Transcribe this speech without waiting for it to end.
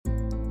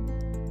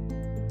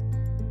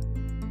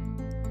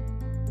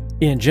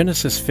In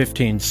Genesis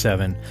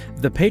 15:7,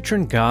 the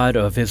patron God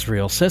of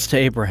Israel says to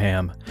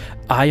Abraham,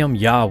 "I am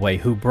Yahweh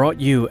who brought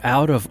you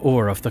out of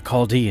Ur of the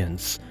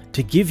Chaldeans,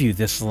 to give you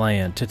this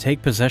land to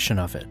take possession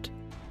of it."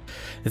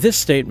 This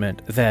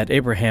statement that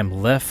Abraham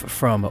left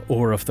from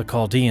Ur of the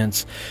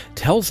Chaldeans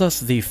tells us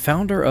the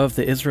founder of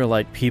the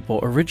Israelite people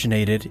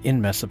originated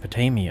in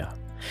Mesopotamia,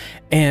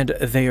 and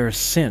they are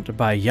sent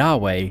by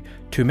Yahweh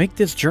to make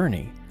this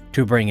journey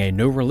to bring a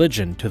new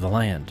religion to the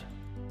land.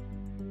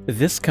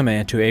 This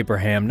command to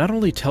Abraham not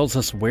only tells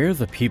us where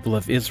the people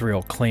of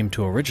Israel claim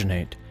to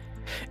originate,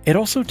 it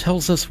also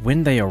tells us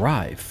when they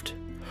arrived.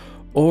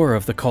 Ur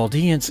of the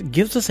Chaldeans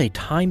gives us a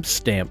time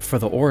stamp for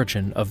the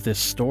origin of this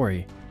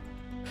story.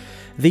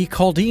 The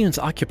Chaldeans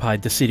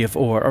occupied the city of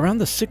Ur around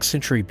the 6th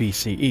century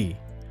BCE,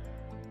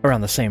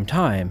 around the same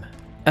time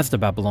as the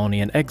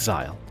Babylonian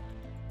exile.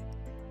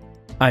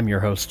 I'm your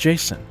host,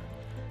 Jason,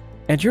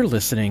 and you're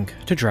listening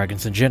to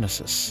Dragons in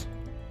Genesis.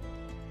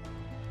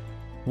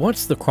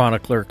 Once the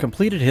chronicler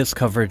completed his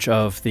coverage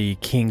of the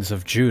kings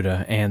of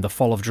Judah and the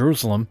fall of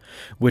Jerusalem,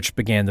 which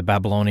began the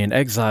Babylonian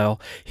exile,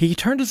 he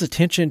turned his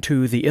attention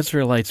to the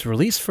Israelites'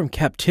 release from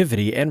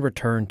captivity and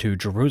return to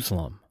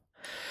Jerusalem.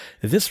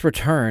 This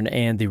return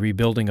and the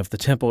rebuilding of the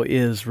temple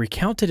is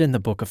recounted in the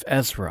book of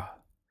Ezra.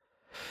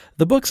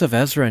 The books of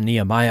Ezra and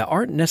Nehemiah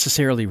aren't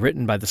necessarily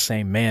written by the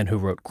same man who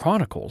wrote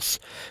Chronicles,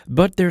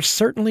 but they're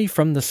certainly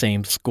from the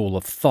same school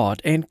of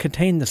thought and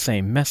contain the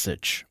same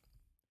message.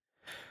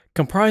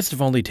 Comprised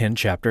of only 10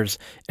 chapters,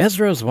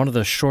 Ezra is one of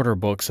the shorter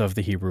books of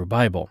the Hebrew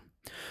Bible.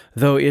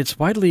 Though it's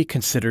widely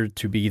considered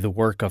to be the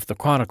work of the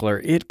chronicler,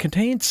 it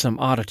contains some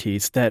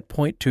oddities that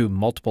point to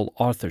multiple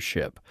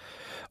authorship,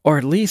 or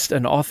at least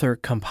an author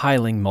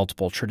compiling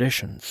multiple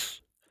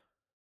traditions.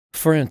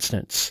 For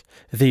instance,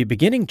 the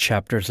beginning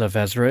chapters of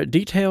Ezra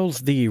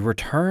details the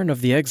return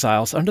of the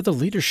exiles under the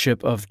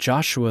leadership of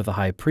Joshua the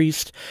high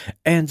priest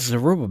and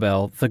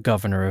Zerubbabel the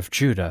governor of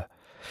Judah.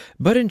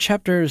 But in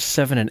chapters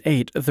 7 and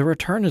 8, the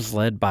return is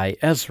led by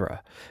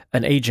Ezra,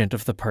 an agent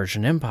of the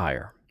Persian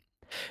Empire.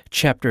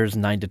 Chapters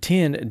 9 to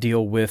 10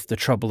 deal with the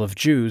trouble of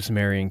Jews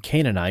marrying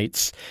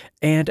Canaanites,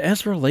 and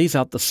Ezra lays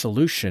out the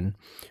solution,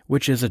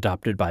 which is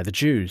adopted by the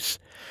Jews.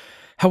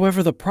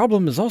 However, the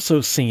problem is also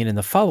seen in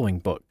the following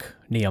book,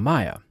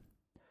 Nehemiah.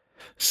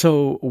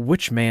 So,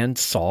 which man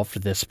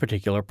solved this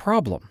particular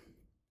problem?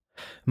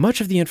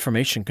 Much of the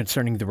information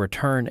concerning the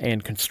return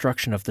and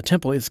construction of the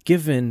temple is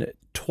given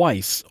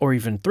twice or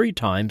even 3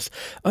 times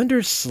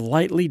under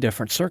slightly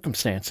different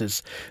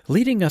circumstances,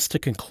 leading us to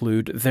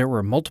conclude there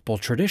were multiple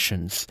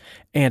traditions,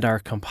 and our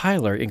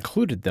compiler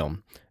included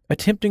them,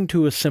 attempting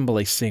to assemble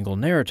a single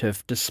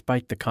narrative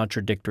despite the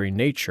contradictory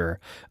nature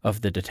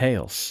of the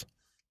details.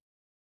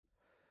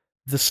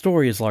 The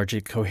story is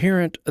largely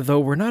coherent, though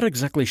we're not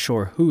exactly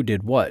sure who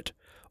did what,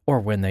 or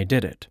when they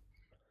did it.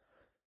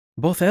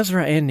 Both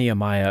Ezra and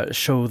Nehemiah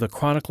show the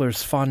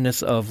chronicler's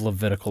fondness of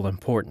Levitical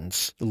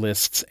importance,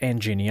 lists,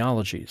 and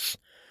genealogies.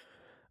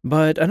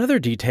 But another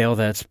detail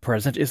that's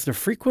present is the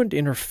frequent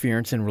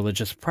interference in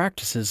religious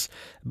practices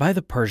by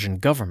the Persian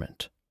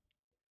government.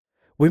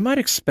 We might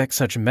expect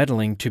such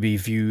meddling to be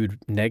viewed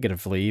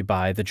negatively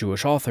by the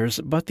Jewish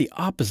authors, but the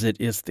opposite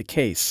is the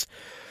case.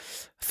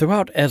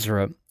 Throughout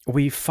Ezra,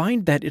 we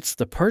find that it's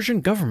the Persian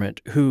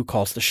government who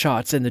calls the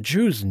shots, and the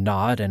Jews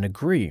nod and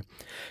agree,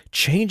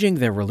 changing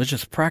their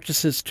religious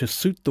practices to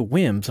suit the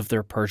whims of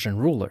their Persian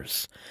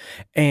rulers,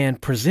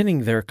 and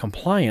presenting their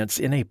compliance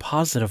in a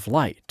positive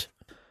light.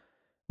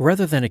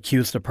 Rather than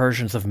accuse the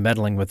Persians of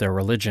meddling with their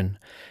religion,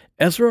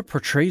 Ezra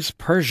portrays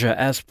Persia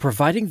as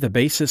providing the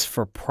basis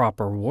for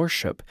proper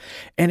worship,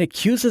 and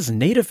accuses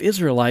native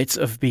Israelites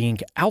of being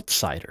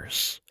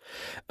outsiders.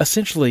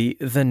 Essentially,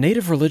 the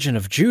native religion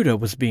of Judah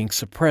was being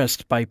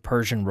suppressed by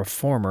Persian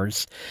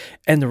reformers,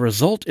 and the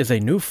result is a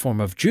new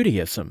form of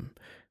Judaism,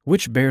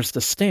 which bears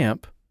the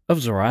stamp of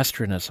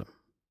Zoroastrianism.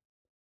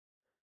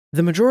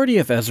 The majority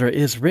of Ezra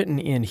is written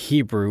in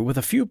Hebrew, with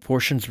a few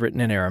portions written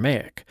in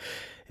Aramaic.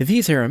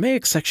 These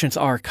Aramaic sections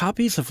are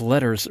copies of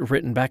letters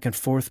written back and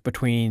forth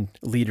between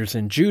leaders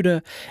in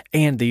Judah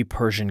and the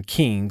Persian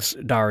kings,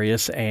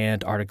 Darius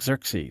and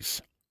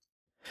Artaxerxes.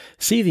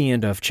 See the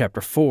end of chapter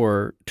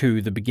 4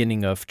 to the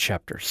beginning of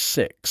chapter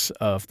 6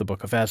 of the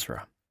book of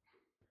Ezra.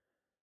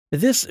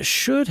 This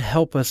should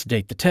help us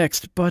date the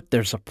text, but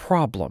there's a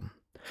problem.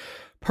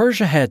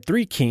 Persia had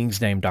 3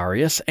 kings named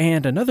Darius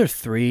and another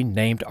 3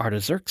 named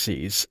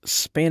Artaxerxes,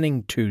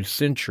 spanning 2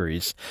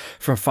 centuries,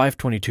 from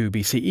 522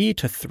 BCE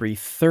to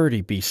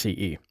 330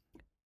 BCE.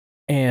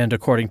 And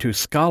according to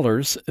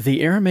scholars,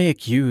 the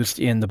Aramaic used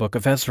in the book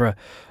of Ezra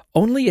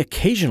only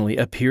occasionally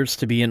appears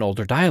to be an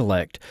older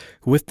dialect,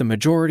 with the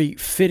majority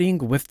fitting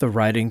with the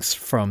writings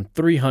from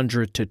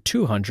 300 to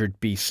 200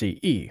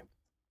 BCE.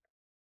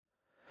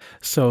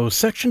 So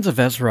sections of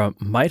Ezra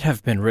might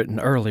have been written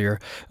earlier,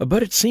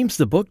 but it seems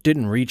the book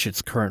didn't reach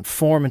its current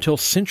form until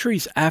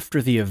centuries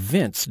after the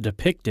events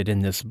depicted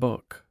in this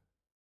book.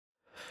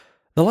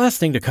 The last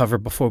thing to cover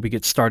before we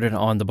get started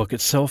on the book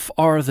itself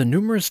are the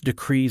numerous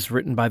decrees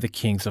written by the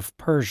kings of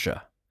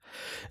Persia.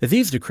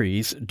 These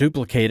decrees,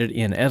 duplicated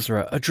in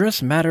Ezra,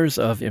 address matters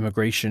of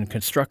immigration,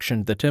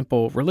 construction, the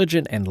temple,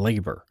 religion, and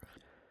labor.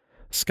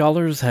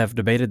 Scholars have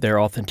debated their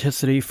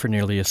authenticity for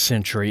nearly a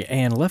century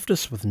and left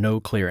us with no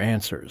clear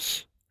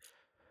answers.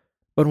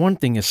 But one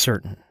thing is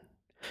certain.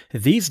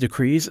 These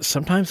decrees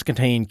sometimes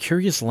contain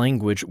curious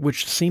language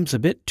which seems a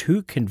bit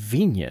too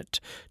convenient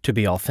to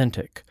be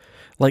authentic,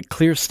 like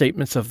clear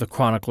statements of the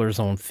chronicler's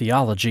own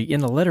theology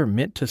in a letter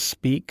meant to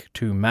speak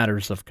to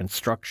matters of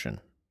construction.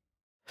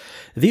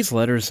 These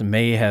letters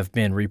may have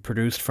been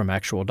reproduced from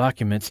actual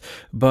documents,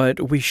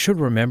 but we should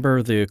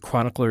remember the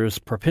chronicler's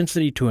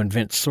propensity to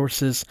invent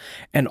sources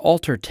and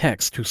alter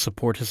text to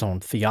support his own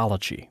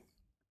theology.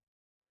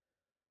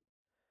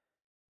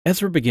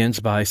 Ezra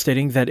begins by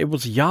stating that it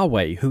was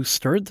Yahweh who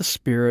stirred the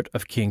spirit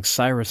of King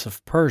Cyrus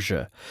of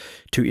Persia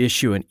to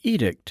issue an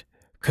edict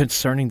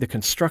concerning the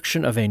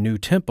construction of a new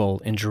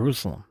temple in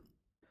Jerusalem.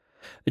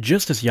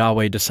 Just as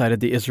Yahweh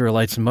decided the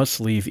Israelites must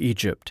leave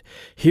Egypt,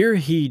 here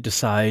he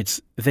decides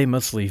they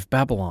must leave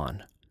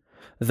Babylon,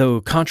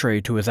 though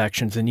contrary to his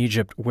actions in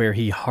Egypt where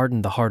he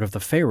hardened the heart of the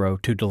Pharaoh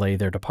to delay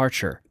their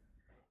departure.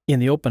 In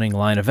the opening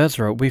line of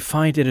Ezra, we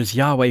find it is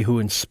Yahweh who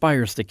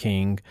inspires the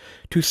king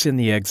to send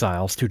the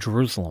exiles to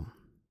Jerusalem.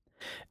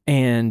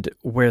 And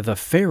where the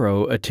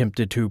Pharaoh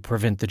attempted to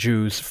prevent the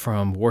Jews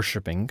from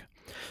worshiping,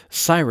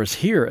 Cyrus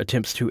here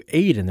attempts to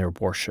aid in their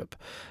worship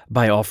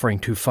by offering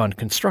to fund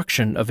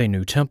construction of a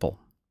new temple.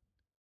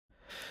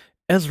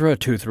 Ezra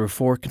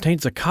 2-4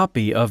 contains a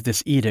copy of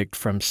this edict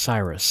from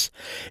Cyrus,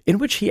 in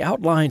which he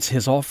outlines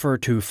his offer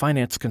to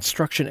finance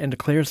construction and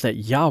declares that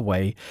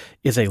Yahweh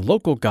is a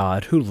local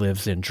God who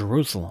lives in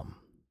Jerusalem.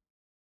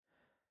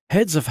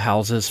 Heads of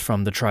houses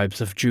from the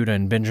tribes of Judah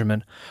and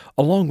Benjamin,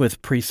 along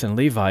with priests and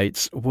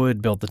Levites,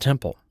 would build the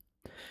temple.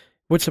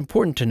 What's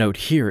important to note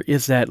here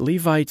is that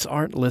Levites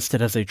aren't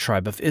listed as a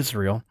tribe of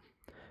Israel,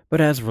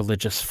 but as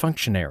religious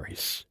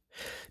functionaries.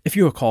 If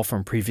you recall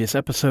from previous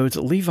episodes,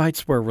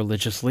 Levites were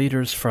religious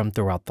leaders from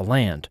throughout the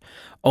land.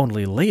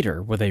 Only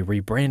later were they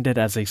rebranded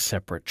as a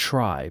separate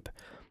tribe.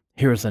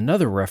 Here is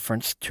another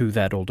reference to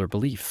that older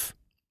belief.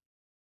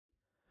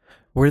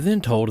 We're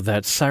then told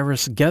that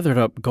Cyrus gathered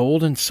up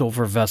gold and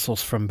silver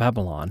vessels from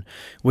Babylon,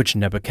 which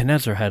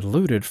Nebuchadnezzar had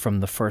looted from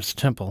the first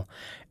temple,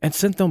 and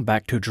sent them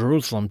back to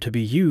Jerusalem to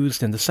be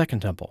used in the second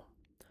temple.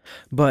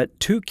 But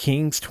 2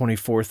 Kings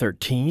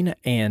 24:13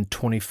 and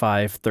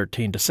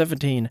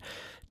 25:13-17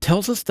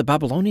 tells us the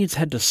Babylonians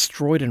had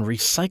destroyed and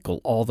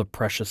recycled all the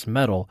precious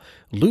metal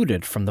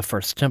looted from the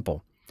first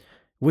temple,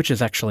 which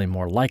is actually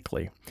more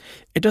likely.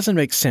 It doesn't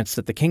make sense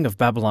that the king of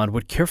Babylon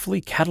would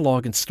carefully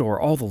catalog and store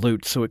all the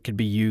loot so it could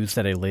be used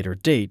at a later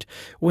date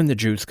when the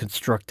Jews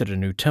constructed a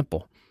new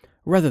temple,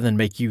 rather than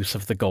make use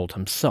of the gold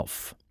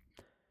himself.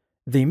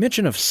 The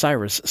mention of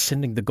Cyrus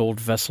sending the gold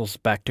vessels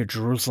back to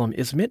Jerusalem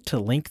is meant to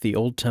link the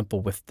old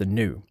temple with the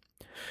new.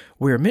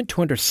 We are meant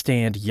to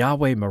understand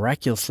Yahweh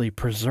miraculously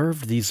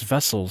preserved these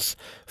vessels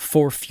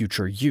for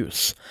future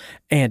use,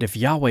 and if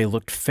Yahweh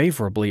looked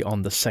favorably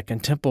on the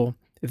second temple,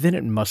 then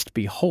it must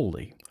be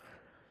holy.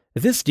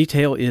 This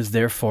detail is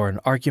therefore an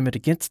argument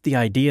against the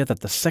idea that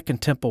the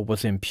second temple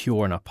was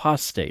impure and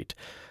apostate,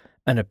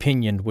 an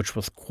opinion which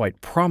was quite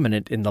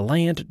prominent in the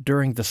land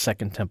during the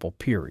second temple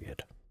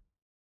period.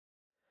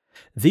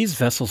 These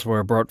vessels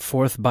were brought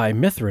forth by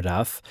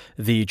Mithridath,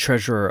 the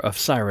treasurer of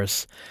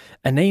Cyrus,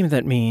 a name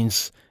that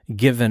means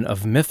given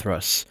of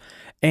Mithras,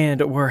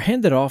 and were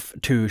handed off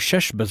to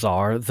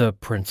Sheshbazzar, the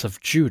prince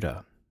of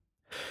Judah.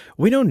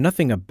 We know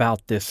nothing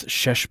about this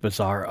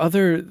Sheshbazzar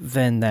other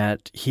than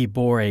that he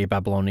bore a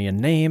Babylonian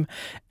name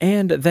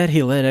and that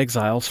he led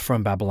exiles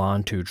from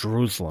Babylon to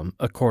Jerusalem,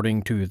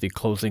 according to the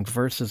closing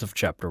verses of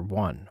chapter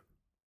 1.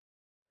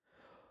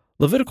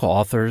 Levitical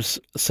authors,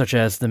 such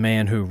as the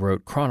man who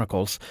wrote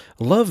Chronicles,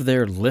 love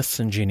their lists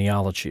and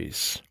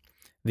genealogies.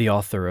 The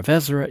author of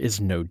Ezra is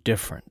no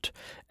different,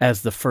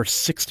 as the first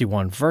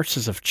 61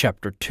 verses of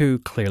chapter 2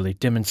 clearly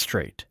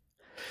demonstrate.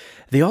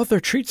 The author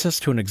treats us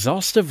to an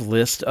exhaustive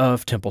list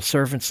of temple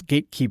servants,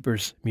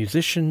 gatekeepers,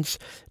 musicians,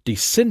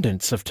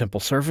 descendants of temple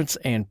servants,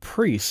 and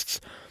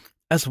priests,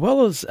 as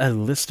well as a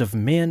list of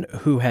men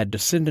who had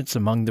descendants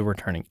among the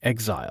returning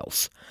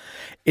exiles.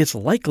 It's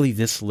likely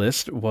this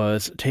list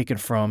was taken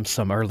from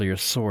some earlier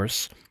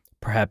source,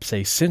 perhaps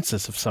a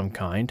census of some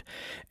kind,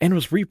 and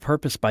was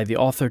repurposed by the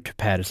author to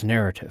pad his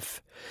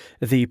narrative.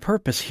 The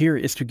purpose here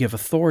is to give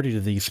authority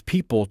to these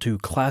people to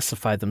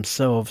classify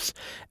themselves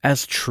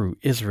as true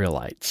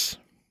Israelites.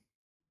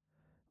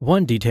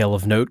 One detail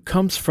of note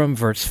comes from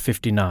verse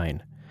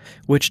 59,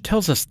 which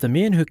tells us the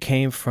men who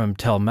came from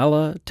Tel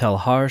Melah, Tel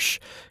Harsh,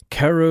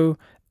 Keru,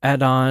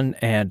 Adon,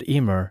 and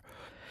Emer,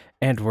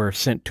 and were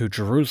sent to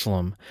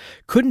Jerusalem,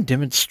 couldn't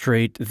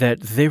demonstrate that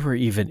they were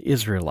even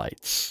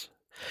Israelites.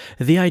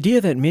 The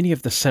idea that many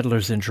of the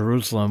settlers in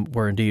Jerusalem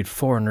were indeed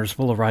foreigners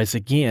will arise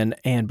again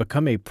and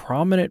become a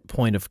prominent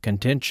point of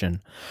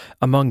contention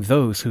among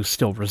those who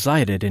still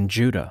resided in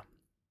Judah.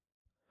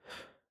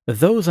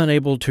 Those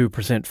unable to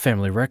present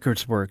family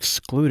records were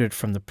excluded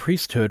from the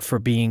priesthood for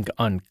being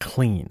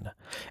unclean.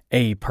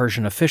 A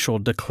Persian official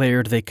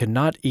declared they could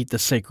not eat the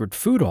sacred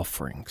food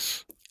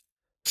offerings.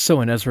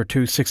 So in Ezra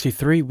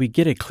 2:63, we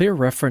get a clear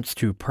reference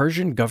to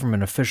Persian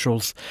government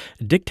officials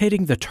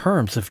dictating the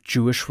terms of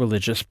Jewish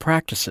religious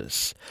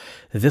practices.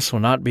 This will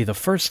not be the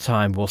first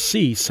time we'll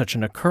see such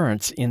an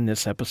occurrence in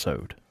this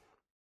episode.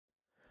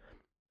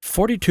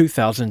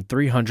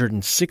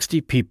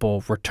 42,360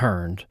 people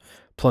returned,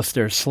 plus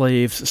their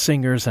slaves,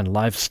 singers, and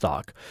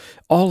livestock,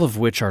 all of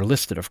which are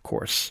listed, of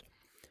course.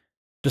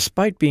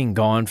 Despite being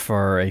gone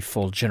for a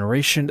full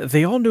generation,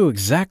 they all knew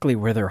exactly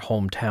where their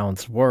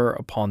hometowns were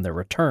upon their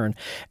return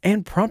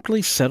and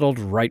promptly settled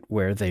right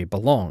where they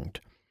belonged.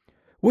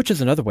 Which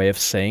is another way of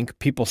saying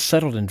people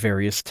settled in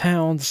various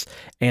towns,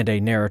 and a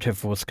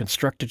narrative was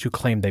constructed to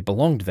claim they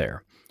belonged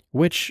there,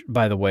 which,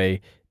 by the way,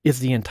 is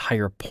the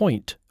entire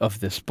point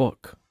of this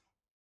book.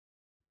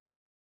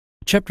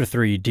 Chapter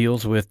 3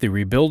 deals with the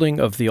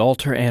rebuilding of the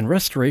altar and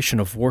restoration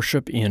of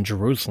worship in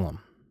Jerusalem.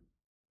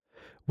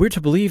 We're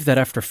to believe that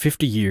after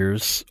 50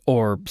 years,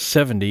 or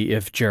 70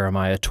 if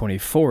Jeremiah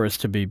 24 is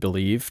to be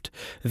believed,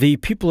 the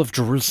people of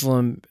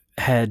Jerusalem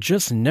had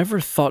just never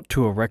thought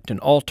to erect an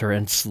altar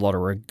and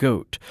slaughter a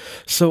goat,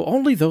 so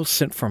only those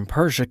sent from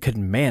Persia could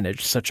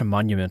manage such a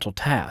monumental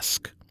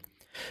task.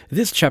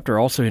 This chapter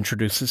also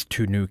introduces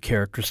two new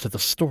characters to the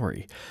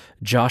story,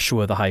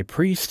 Joshua the high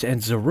priest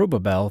and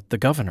Zerubbabel the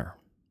governor.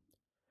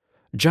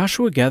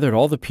 Joshua gathered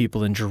all the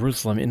people in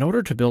Jerusalem in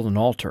order to build an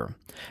altar.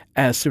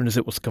 As soon as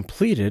it was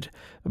completed,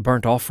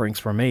 burnt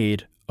offerings were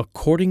made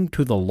according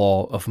to the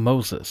law of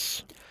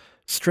Moses.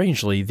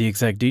 Strangely, the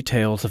exact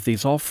details of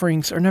these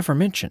offerings are never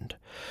mentioned,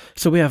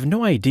 so we have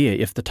no idea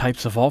if the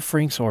types of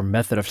offerings or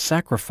method of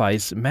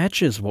sacrifice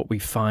matches what we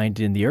find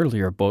in the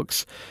earlier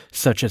books,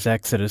 such as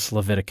Exodus,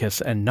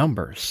 Leviticus, and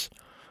Numbers.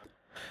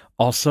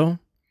 Also,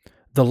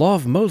 the law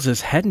of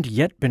Moses hadn't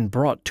yet been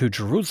brought to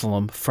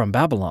Jerusalem from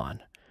Babylon.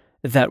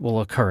 That will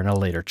occur in a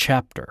later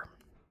chapter.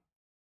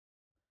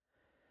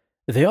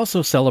 They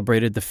also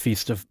celebrated the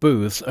Feast of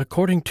Booths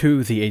according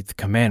to the Eighth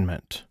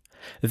Commandment.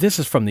 This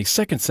is from the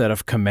second set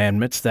of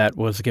commandments that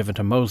was given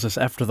to Moses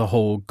after the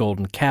whole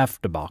golden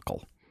calf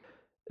debacle.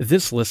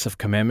 This list of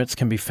commandments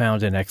can be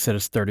found in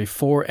Exodus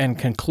 34 and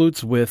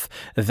concludes with,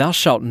 "Thou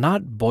shalt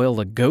not boil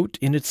a goat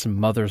in its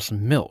mother's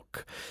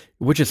milk,"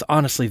 which is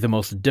honestly the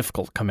most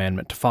difficult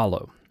commandment to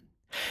follow.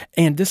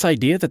 And this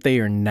idea that they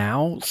are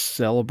now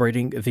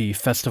celebrating the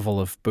Festival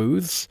of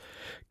Booths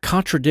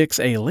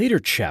contradicts a later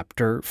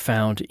chapter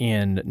found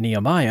in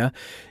Nehemiah,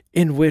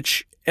 in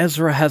which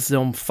Ezra has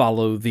them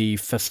follow the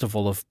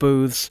Festival of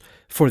Booths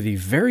for the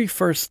very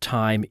first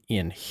time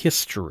in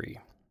history.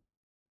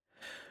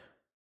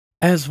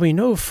 As we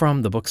know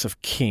from the books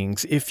of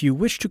Kings, if you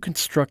wish to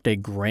construct a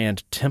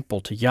grand temple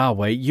to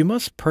Yahweh, you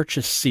must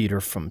purchase cedar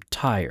from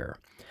Tyre.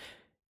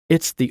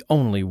 It's the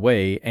only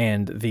way,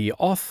 and the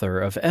author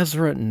of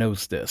Ezra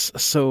knows this,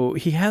 so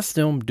he has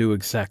them do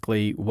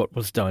exactly what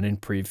was done in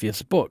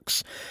previous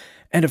books.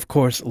 And of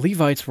course,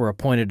 Levites were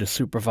appointed to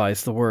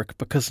supervise the work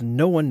because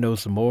no one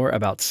knows more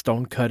about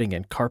stone cutting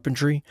and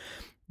carpentry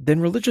than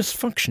religious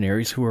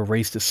functionaries who were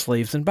raised as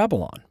slaves in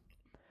Babylon.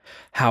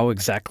 How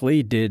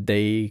exactly did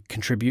they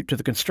contribute to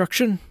the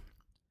construction?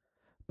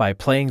 By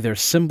playing their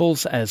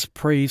cymbals as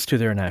praise to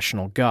their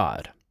national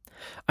god.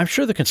 I'm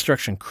sure the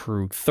construction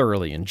crew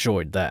thoroughly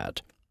enjoyed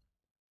that.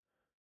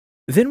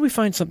 Then we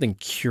find something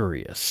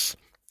curious,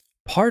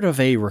 part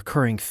of a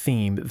recurring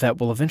theme that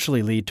will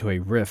eventually lead to a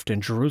rift in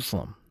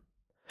Jerusalem.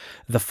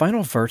 The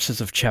final verses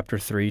of chapter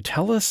 3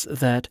 tell us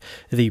that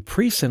the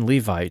priests and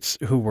Levites,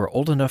 who were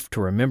old enough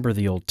to remember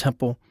the old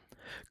temple,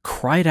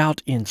 cried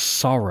out in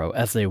sorrow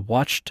as they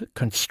watched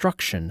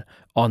construction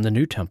on the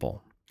new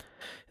temple.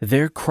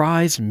 Their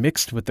cries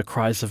mixed with the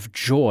cries of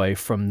joy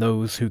from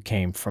those who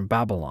came from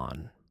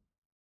Babylon.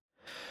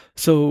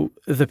 So,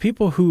 the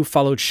people who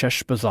followed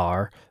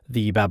Sheshbazzar,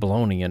 the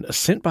Babylonian,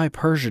 sent by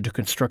Persia to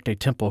construct a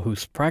temple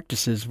whose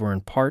practices were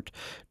in part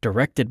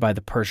directed by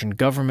the Persian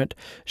government,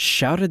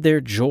 shouted their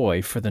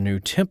joy for the new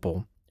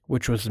temple,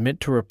 which was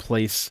meant to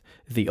replace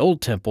the old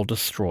temple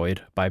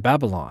destroyed by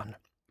Babylon.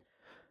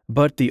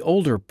 But the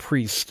older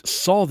priests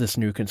saw this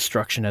new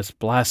construction as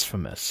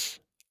blasphemous.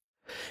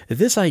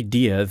 This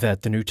idea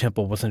that the new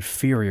temple was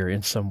inferior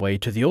in some way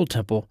to the old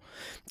temple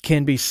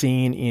can be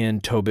seen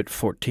in Tobit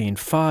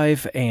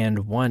 14:5 and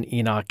 1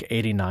 Enoch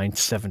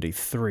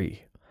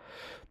 89:73.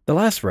 The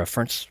last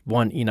reference,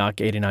 1 Enoch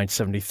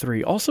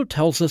 89:73, also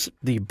tells us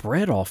the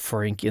bread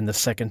offering in the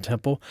second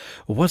temple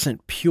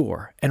wasn't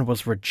pure and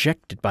was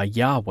rejected by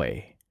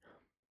Yahweh.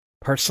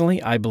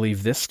 Personally, I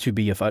believe this to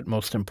be of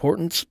utmost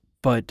importance,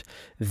 but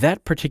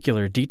that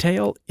particular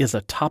detail is a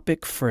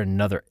topic for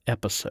another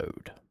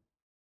episode.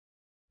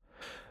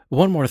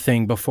 One more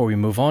thing before we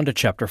move on to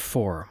chapter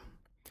 4.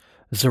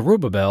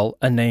 Zerubbabel,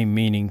 a name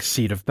meaning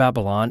seed of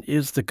Babylon,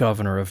 is the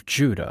governor of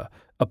Judah,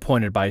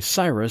 appointed by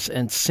Cyrus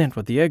and sent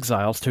with the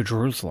exiles to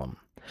Jerusalem.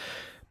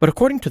 But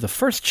according to the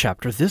first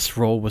chapter, this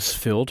role was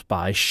filled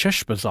by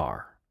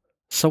Sheshbazzar.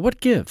 So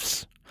what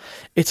gives?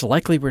 It's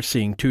likely we're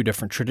seeing two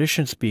different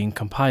traditions being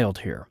compiled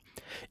here.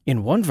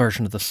 In one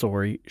version of the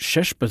story,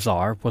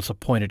 Sheshbazzar was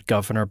appointed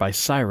governor by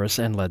Cyrus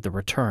and led the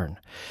return.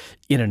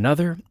 In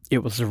another,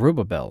 it was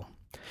Zerubbabel.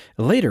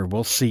 Later,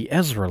 we'll see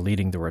Ezra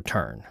leading the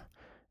return.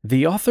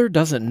 The author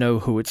doesn't know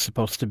who it's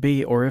supposed to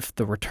be or if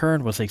the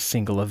return was a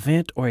single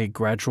event or a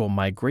gradual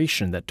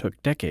migration that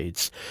took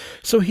decades,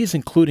 so he's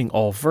including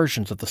all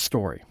versions of the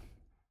story.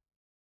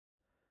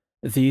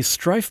 The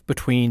strife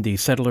between the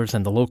settlers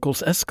and the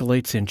locals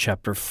escalates in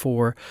chapter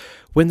 4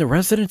 when the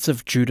residents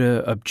of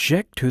Judah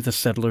object to the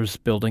settlers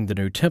building the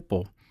new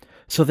temple,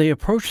 so they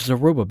approach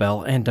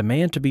Zerubbabel and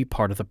demand to be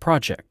part of the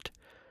project.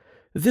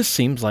 This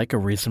seems like a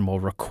reasonable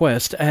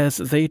request, as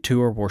they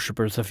too are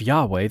worshippers of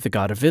Yahweh, the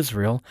God of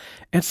Israel,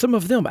 and some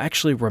of them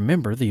actually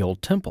remember the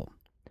old temple.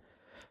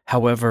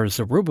 However,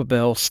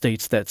 Zerubbabel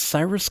states that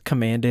Cyrus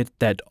commanded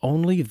that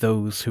only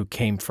those who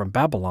came from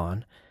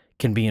Babylon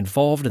can be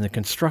involved in the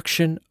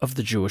construction of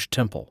the Jewish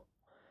temple.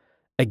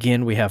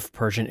 Again, we have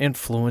Persian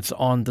influence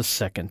on the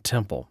Second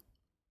Temple.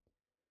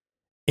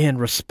 In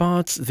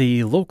response,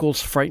 the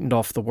locals frightened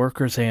off the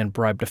workers and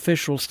bribed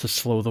officials to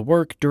slow the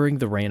work during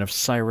the reign of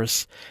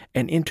Cyrus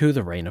and into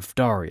the reign of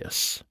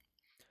Darius.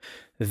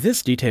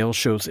 This detail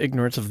shows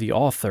ignorance of the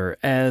author,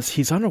 as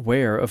he's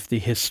unaware of the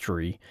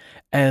history,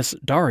 as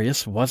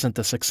Darius wasn't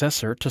the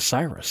successor to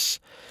Cyrus.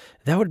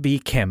 That would be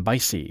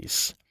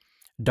Cambyses.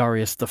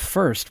 Darius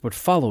I would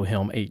follow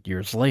him 8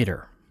 years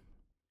later.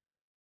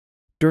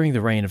 During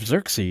the reign of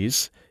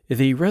Xerxes,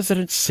 the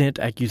residents sent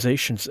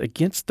accusations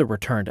against the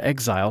returned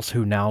exiles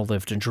who now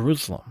lived in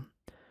Jerusalem.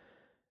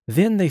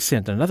 Then they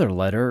sent another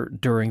letter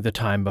during the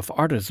time of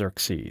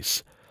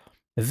Artaxerxes.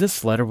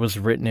 This letter was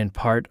written in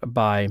part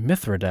by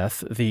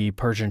Mithridates, the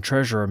Persian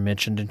treasurer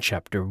mentioned in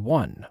chapter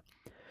 1.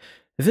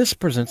 This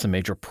presents a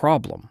major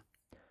problem.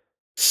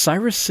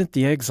 Cyrus sent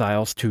the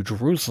exiles to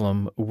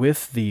Jerusalem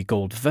with the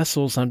gold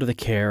vessels under the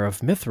care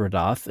of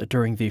Mithridates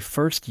during the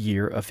first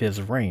year of his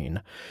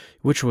reign,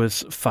 which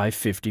was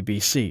 550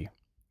 BC,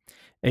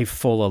 a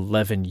full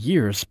 11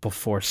 years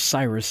before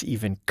Cyrus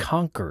even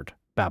conquered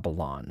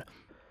Babylon.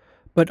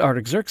 But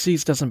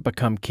Artaxerxes doesn't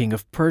become king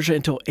of Persia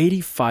until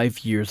 85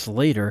 years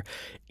later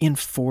in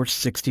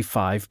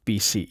 465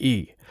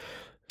 BCE.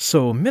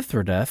 So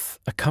Mithridates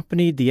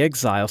accompanied the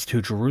exiles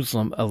to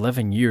Jerusalem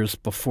 11 years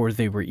before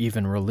they were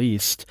even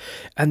released,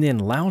 and then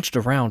lounged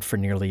around for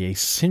nearly a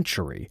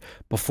century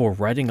before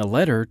writing a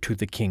letter to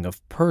the king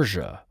of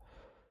Persia.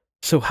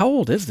 So how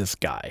old is this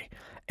guy?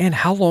 And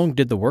how long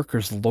did the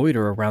workers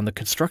loiter around the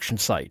construction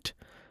site?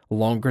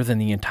 Longer than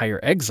the entire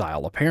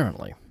exile,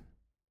 apparently.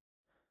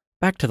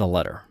 Back to the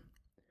letter.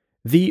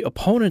 The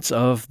opponents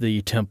of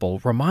the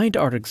temple remind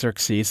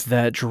Artaxerxes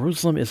that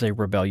Jerusalem is a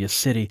rebellious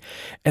city,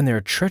 and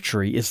their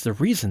treachery is the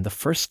reason the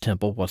first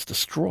temple was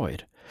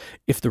destroyed.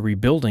 If the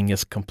rebuilding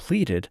is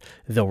completed,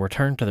 they'll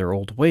return to their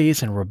old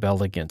ways and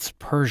rebel against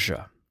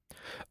Persia.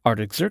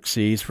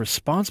 Artaxerxes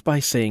responds by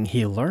saying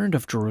he learned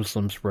of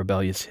Jerusalem's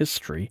rebellious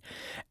history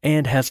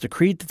and has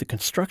decreed that the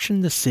construction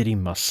of the city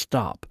must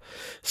stop.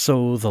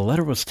 So the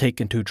letter was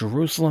taken to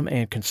Jerusalem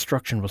and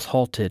construction was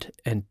halted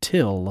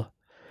until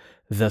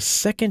the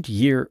second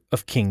year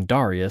of King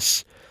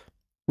Darius,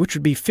 which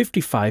would be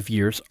 55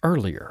 years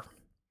earlier.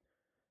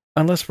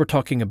 Unless we're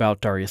talking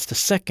about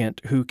Darius II,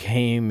 who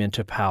came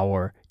into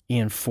power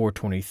in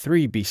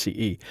 423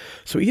 BCE.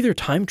 So either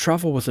time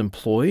travel was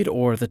employed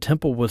or the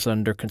temple was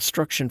under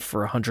construction for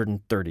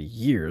 130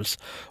 years,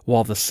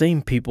 while the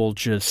same people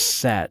just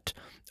sat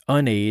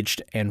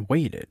unaged and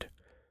waited.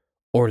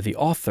 Or the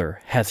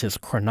author has his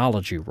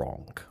chronology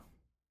wrong.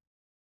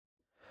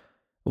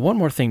 One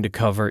more thing to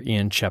cover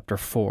in chapter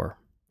 4.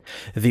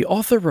 The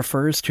author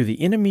refers to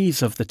the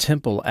enemies of the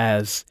temple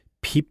as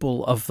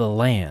people of the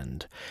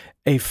land,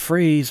 a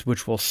phrase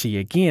which we'll see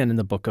again in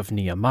the book of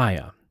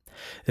Nehemiah.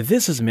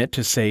 This is meant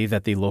to say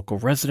that the local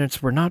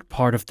residents were not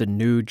part of the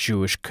new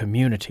Jewish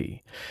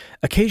community.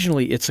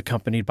 Occasionally it's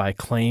accompanied by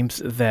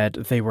claims that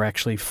they were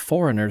actually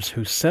foreigners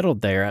who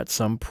settled there at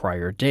some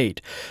prior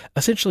date,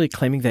 essentially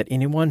claiming that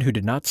anyone who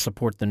did not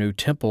support the new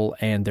temple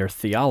and their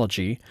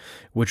theology,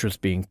 which was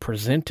being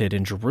presented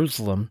in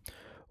Jerusalem,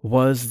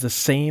 was the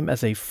same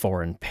as a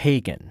foreign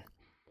pagan.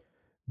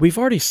 We've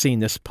already seen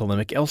this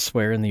polemic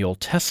elsewhere in the Old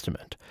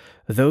Testament.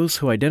 Those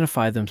who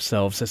identify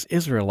themselves as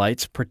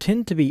Israelites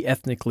pretend to be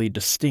ethnically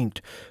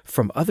distinct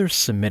from other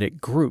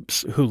Semitic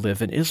groups who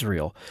live in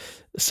Israel,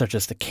 such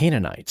as the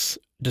Canaanites,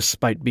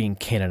 despite being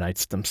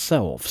Canaanites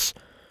themselves.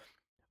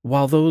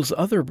 While those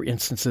other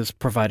instances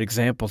provide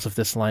examples of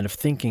this line of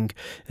thinking,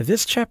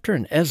 this chapter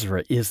in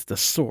Ezra is the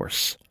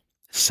source.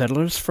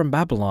 Settlers from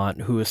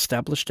Babylon who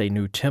established a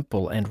new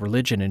temple and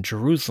religion in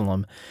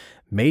Jerusalem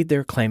made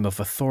their claim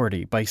of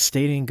authority by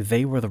stating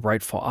they were the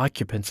rightful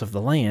occupants of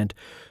the land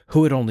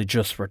who had only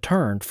just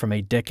returned from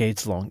a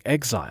decades-long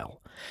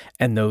exile,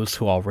 and those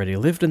who already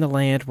lived in the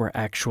land were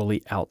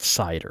actually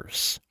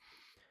outsiders.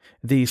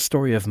 The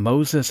story of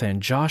Moses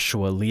and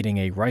Joshua leading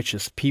a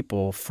righteous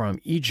people from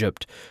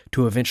Egypt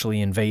to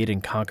eventually invade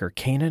and conquer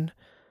Canaan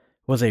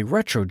was a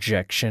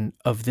retrojection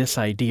of this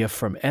idea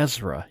from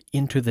Ezra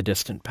into the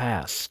distant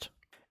past.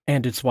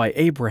 And it's why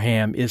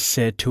Abraham is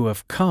said to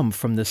have come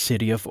from the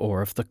city of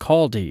Ur of the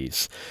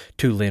Chaldees,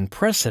 to lend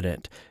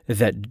precedent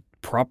that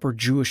proper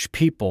Jewish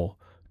people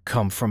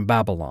come from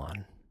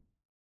Babylon.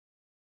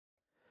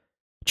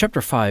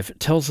 Chapter 5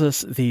 tells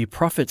us the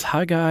prophets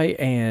Haggai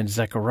and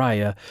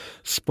Zechariah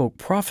spoke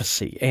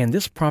prophecy, and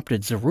this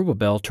prompted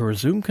Zerubbabel to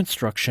resume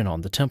construction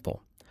on the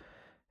temple.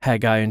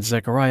 Haggai and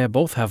Zechariah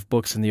both have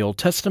books in the Old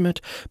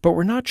Testament, but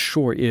we're not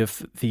sure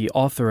if the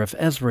author of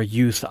Ezra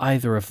used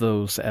either of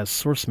those as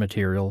source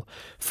material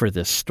for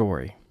this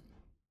story.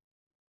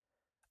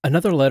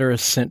 Another letter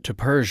is sent to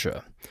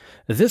Persia,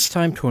 this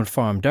time to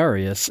inform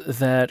Darius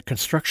that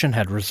construction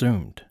had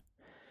resumed.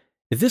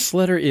 This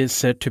letter is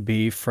said to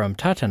be from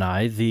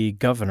Tattenai, the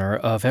governor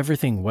of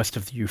everything west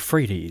of the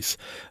Euphrates,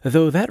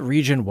 though that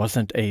region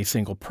wasn't a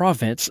single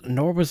province,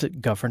 nor was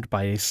it governed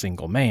by a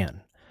single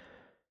man.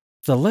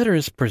 The letter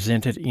is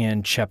presented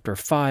in chapter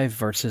 5,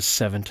 verses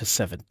 7 to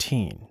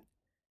 17.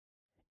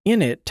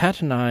 In it,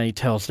 Tattenai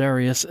tells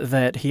Darius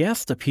that he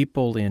asked the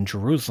people in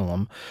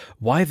Jerusalem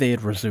why they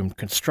had resumed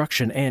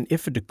construction and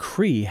if a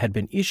decree had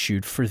been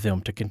issued for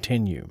them to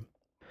continue.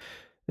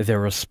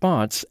 Their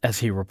response, as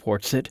he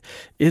reports it,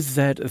 is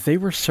that they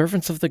were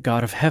servants of the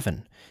God of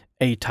heaven,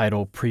 a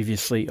title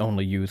previously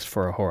only used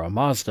for Ahura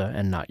Mazda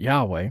and not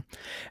Yahweh,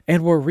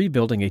 and were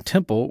rebuilding a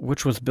temple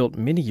which was built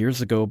many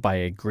years ago by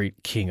a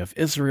great king of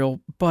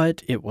Israel,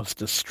 but it was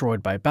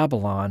destroyed by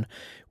Babylon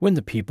when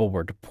the people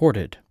were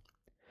deported.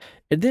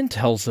 It then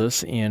tells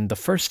us in the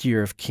first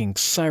year of King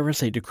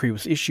Cyrus a decree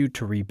was issued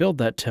to rebuild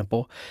that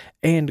temple,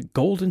 and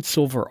gold and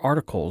silver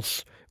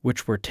articles,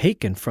 which were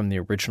taken from the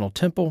original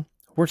temple,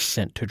 were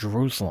sent to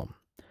Jerusalem.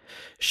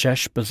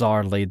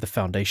 Sheshbazzar laid the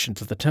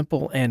foundations of the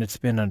temple, and it's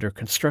been under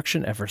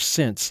construction ever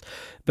since,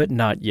 but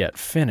not yet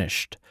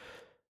finished.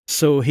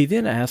 So he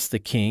then asked the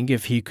king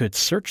if he could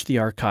search the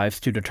archives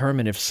to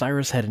determine if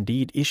Cyrus had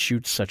indeed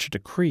issued such a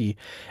decree,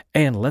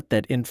 and let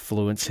that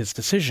influence his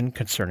decision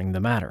concerning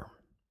the matter.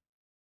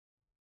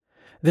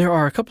 There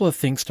are a couple of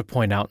things to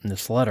point out in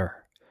this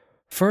letter.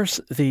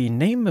 First, the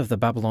name of the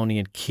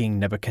Babylonian king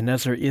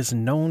Nebuchadnezzar is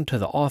known to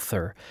the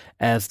author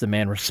as the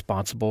man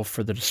responsible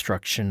for the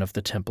destruction of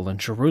the temple in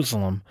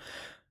Jerusalem,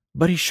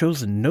 but he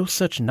shows no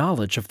such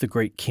knowledge of the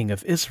great king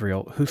of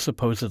Israel who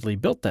supposedly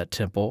built that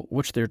temple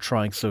which they're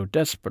trying so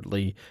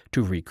desperately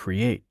to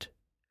recreate.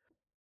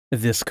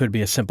 This could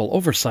be a simple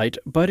oversight,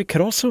 but it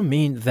could also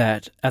mean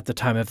that, at the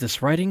time of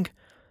this writing,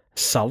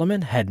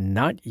 Solomon had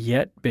not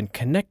yet been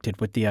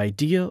connected with the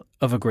idea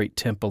of a great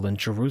temple in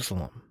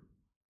Jerusalem.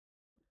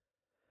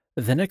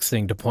 The next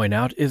thing to point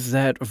out is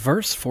that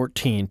verse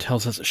 14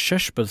 tells us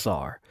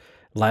Sheshbazzar,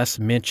 last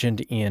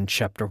mentioned in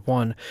chapter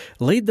 1,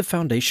 laid the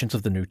foundations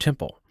of the new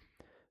temple,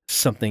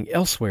 something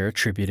elsewhere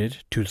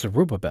attributed to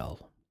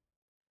Zerubbabel.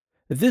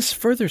 This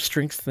further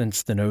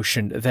strengthens the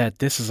notion that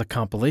this is a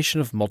compilation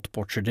of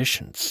multiple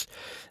traditions.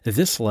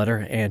 This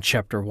letter and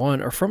chapter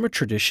 1 are from a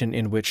tradition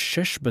in which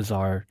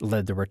Sheshbazzar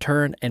led the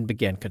return and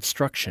began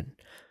construction.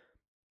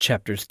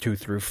 Chapters 2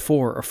 through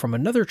 4 are from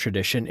another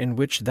tradition in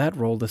which that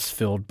role is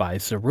filled by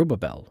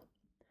Zerubbabel.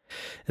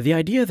 The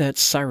idea that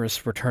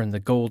Cyrus returned the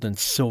gold and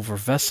silver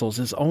vessels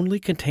is only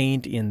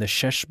contained in the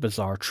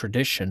Sheshbazzar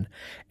tradition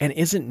and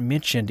isn't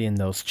mentioned in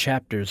those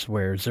chapters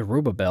where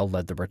Zerubbabel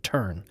led the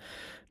return,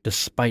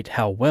 despite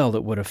how well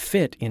it would have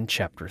fit in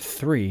chapter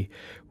 3,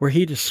 where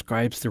he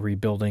describes the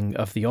rebuilding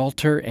of the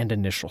altar and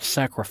initial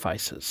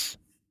sacrifices.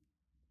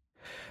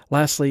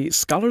 Lastly,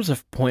 scholars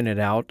have pointed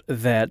out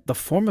that the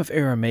form of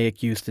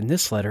Aramaic used in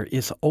this letter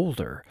is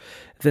older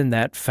than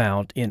that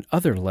found in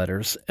other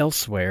letters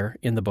elsewhere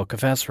in the book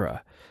of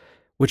Ezra,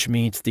 which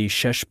means the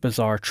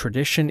Sheshbazzar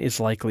tradition is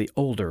likely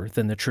older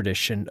than the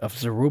tradition of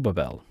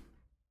Zerubbabel.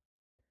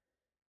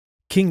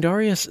 King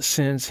Darius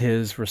sends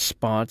his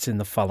response in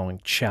the following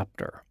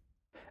chapter.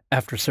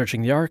 After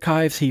searching the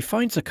archives, he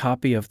finds a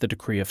copy of the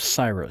decree of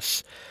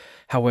Cyrus.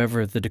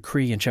 However, the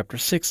decree in chapter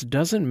 6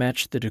 doesn't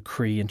match the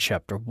decree in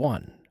chapter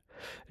 1.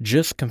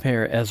 Just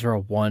compare Ezra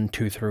 1,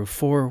 2 through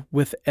 4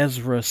 with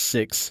Ezra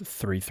 6,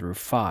 3 through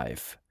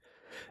 5.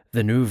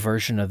 The new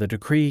version of the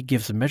decree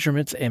gives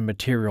measurements and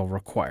material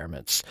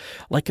requirements,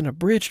 like an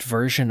abridged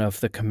version of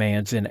the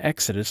commands in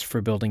Exodus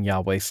for building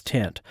Yahweh's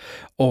tent,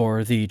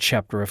 or the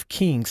chapter of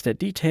Kings that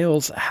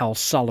details how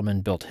Solomon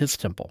built his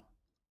temple.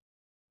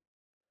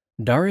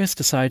 Darius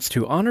decides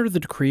to honor the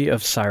decree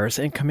of Cyrus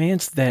and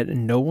commands that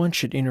no one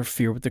should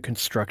interfere with the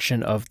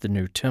construction of the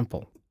new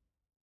temple.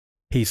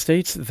 He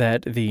states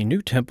that the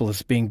new temple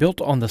is being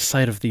built on the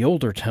site of the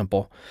older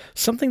temple,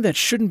 something that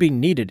shouldn't be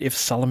needed if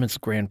Solomon's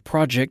grand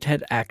project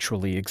had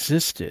actually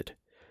existed.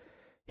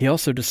 He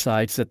also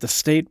decides that the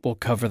state will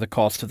cover the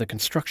cost of the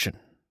construction.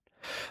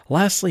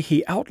 Lastly,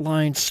 he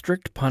outlines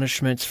strict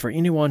punishments for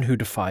anyone who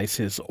defies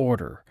his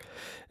order.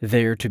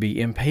 They're to be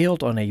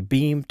impaled on a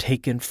beam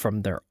taken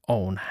from their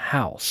own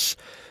house,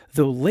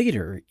 though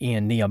later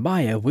in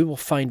Nehemiah we will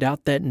find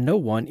out that no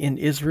one in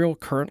Israel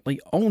currently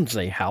owns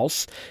a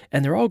house,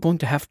 and they're all going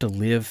to have to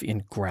live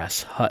in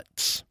grass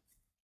huts.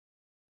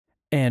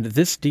 And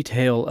this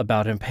detail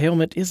about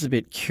impalement is a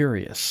bit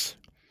curious.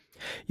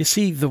 You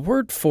see, the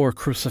word for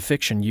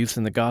crucifixion used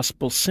in the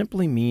Gospel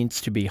simply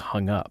means to be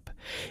hung up,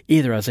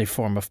 either as a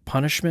form of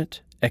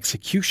punishment,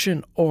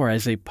 execution, or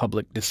as a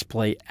public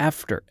display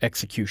after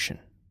execution.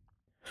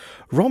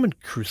 Roman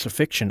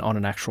crucifixion on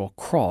an actual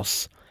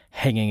cross,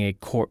 hanging a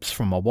corpse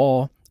from a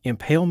wall,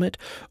 impalement,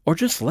 or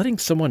just letting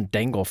someone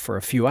dangle for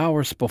a few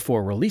hours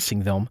before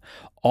releasing them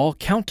all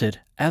counted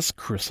as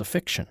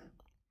crucifixion.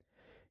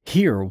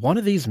 Here, one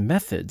of these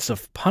methods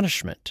of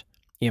punishment,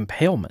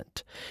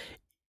 impalement,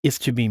 is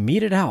to be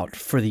meted out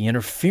for the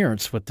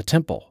interference with the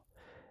temple,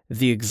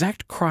 the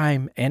exact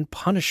crime and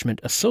punishment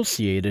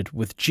associated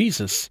with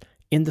Jesus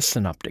in the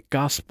Synoptic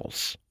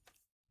Gospels.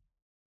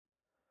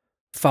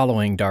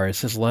 Following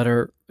Darius's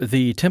letter,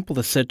 the temple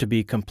is said to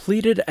be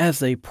completed as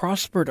they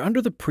prospered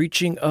under the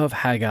preaching of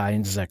Haggai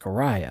and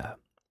Zechariah.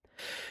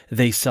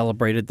 They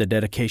celebrated the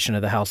dedication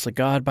of the house of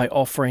God by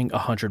offering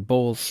 100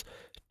 bulls,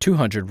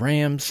 200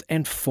 rams,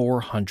 and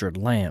 400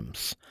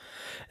 lambs.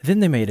 Then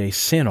they made a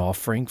sin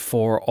offering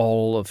for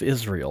all of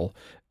Israel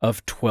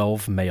of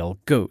 12 male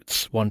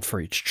goats, one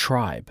for each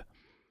tribe.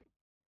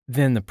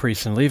 Then the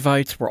priests and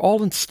Levites were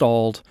all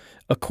installed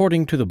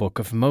according to the book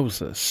of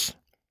Moses.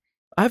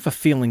 I have a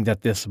feeling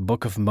that this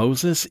book of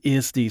Moses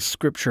is the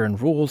scripture and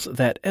rules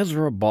that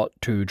Ezra brought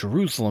to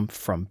Jerusalem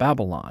from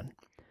Babylon.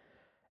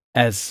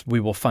 As we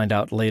will find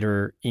out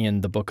later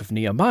in the book of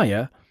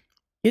Nehemiah,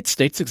 it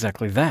states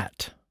exactly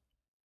that.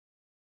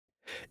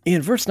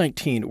 In verse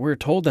 19, we're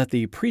told that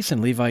the priests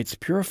and Levites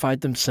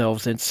purified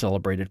themselves and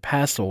celebrated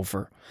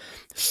Passover,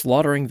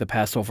 slaughtering the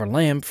Passover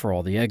lamb for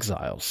all the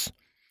exiles.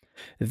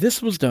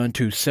 This was done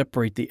to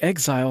separate the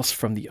exiles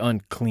from the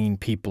unclean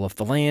people of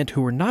the land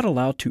who were not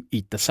allowed to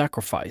eat the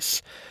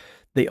sacrifice.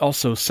 They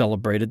also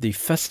celebrated the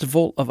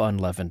festival of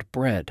unleavened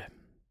bread.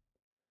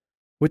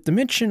 With the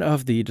mention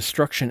of the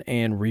destruction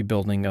and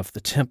rebuilding of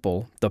the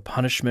temple, the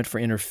punishment for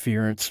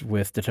interference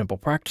with the temple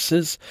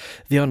practices,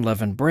 the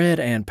unleavened bread,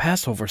 and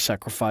Passover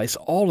sacrifice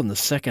all in the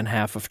second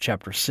half of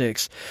chapter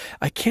 6,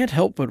 I can't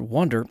help but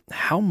wonder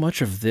how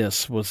much of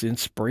this was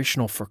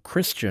inspirational for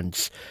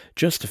Christians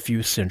just a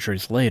few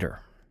centuries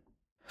later.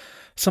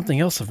 Something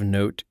else of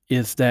note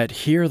is that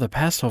here the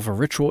Passover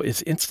ritual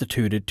is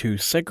instituted to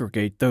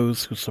segregate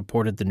those who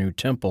supported the new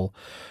temple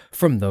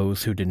from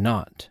those who did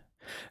not,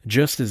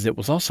 just as it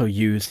was also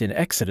used in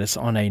Exodus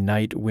on a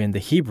night when the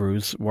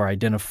Hebrews were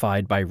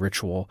identified by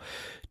ritual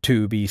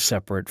to be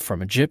separate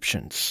from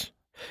Egyptians.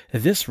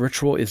 This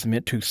ritual is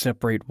meant to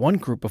separate one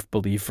group of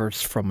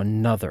believers from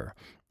another,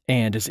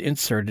 and is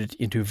inserted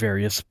into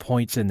various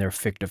points in their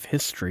fictive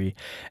history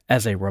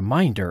as a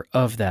reminder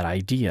of that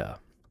idea.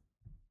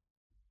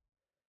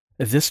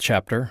 This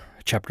chapter,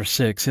 chapter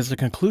 6, is the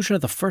conclusion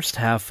of the first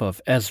half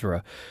of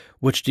Ezra,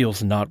 which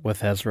deals not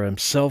with Ezra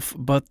himself,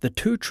 but the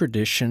two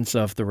traditions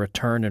of the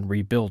return and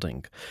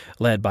rebuilding,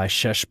 led by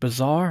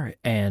Sheshbazzar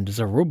and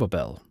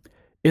Zerubbabel.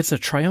 It's a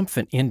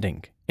triumphant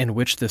ending, in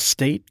which the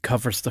state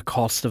covers the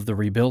cost of the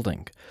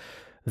rebuilding.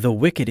 The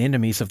wicked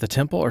enemies of the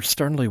temple are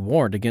sternly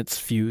warned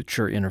against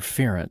future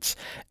interference,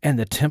 and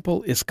the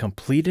temple is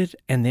completed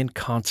and then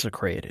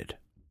consecrated.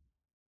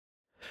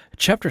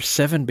 Chapter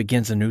 7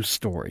 begins a new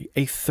story,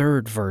 a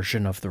third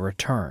version of the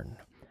return.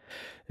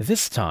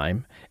 This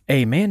time,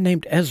 a man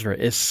named Ezra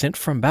is sent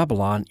from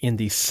Babylon in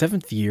the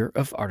 7th year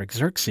of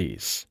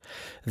Artaxerxes.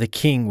 The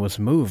king was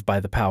moved by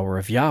the power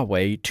of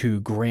Yahweh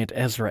to grant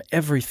Ezra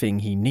everything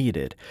he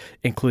needed,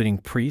 including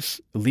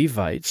priests,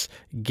 Levites,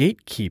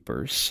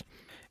 gatekeepers,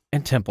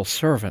 and temple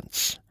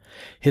servants.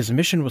 His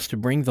mission was to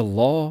bring the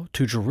law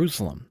to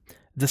Jerusalem,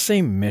 the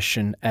same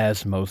mission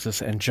as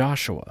Moses and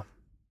Joshua.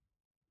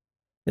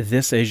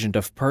 This agent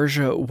of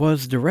Persia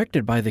was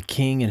directed by the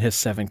king and his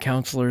 7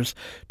 counselors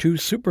to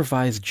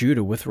supervise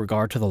Judah with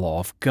regard to the law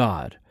of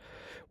God.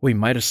 We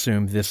might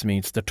assume this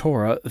means the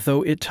Torah,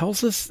 though it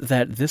tells us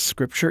that this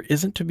scripture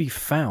isn't to be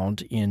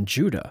found in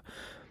Judah,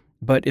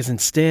 but is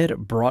instead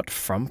brought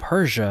from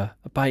Persia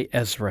by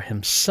Ezra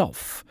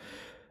himself,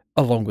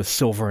 along with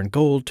silver and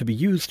gold to be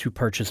used to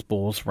purchase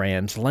bulls,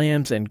 rams,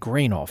 lambs, and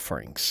grain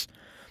offerings.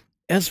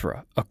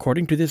 Ezra,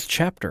 according to this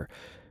chapter,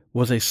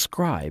 was a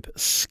scribe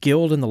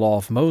skilled in the law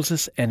of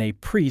Moses and a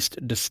priest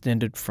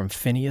descended from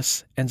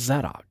Phinehas and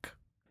Zadok.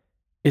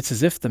 It's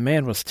as if the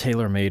man was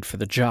tailor-made for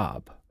the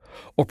job,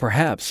 or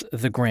perhaps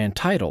the grand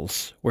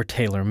titles were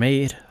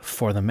tailor-made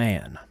for the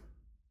man.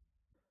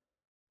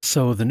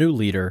 So the new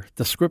leader,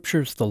 the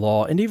scriptures, the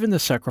law, and even the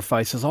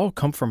sacrifices all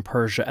come from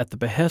Persia at the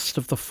behest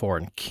of the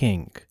foreign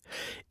king.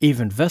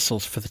 Even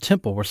vessels for the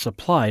temple were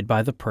supplied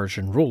by the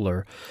Persian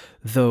ruler,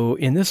 though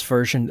in this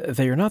version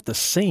they are not the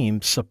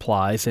same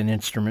supplies and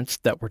instruments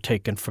that were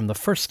taken from the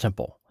first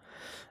temple.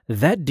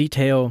 That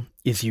detail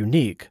is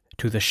unique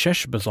to the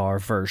Sheshbazzar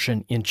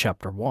version in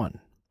chapter 1.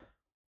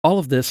 All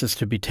of this is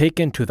to be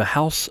taken to the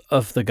house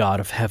of the God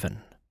of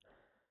heaven.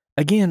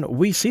 Again,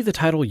 we see the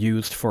title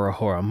used for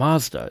Ahura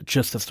Mazda,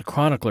 just as the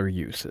chronicler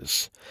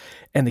uses,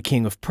 and the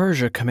king of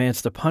Persia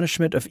commands the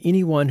punishment of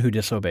anyone who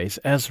disobeys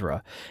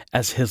Ezra,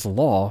 as his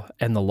law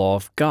and the law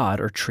of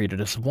God are treated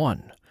as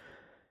one.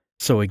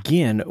 So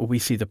again, we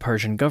see the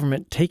Persian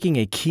government taking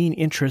a keen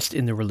interest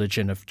in the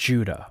religion of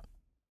Judah.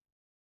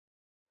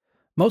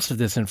 Most of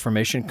this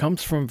information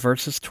comes from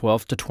verses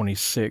 12 to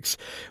 26,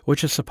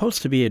 which is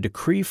supposed to be a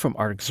decree from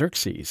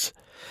Artaxerxes,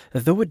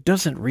 though it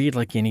doesn't read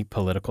like any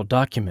political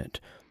document.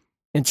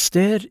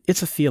 Instead,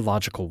 it's a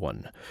theological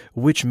one,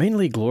 which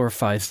mainly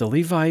glorifies the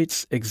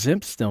Levites,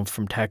 exempts them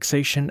from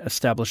taxation,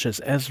 establishes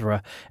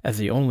Ezra as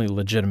the only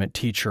legitimate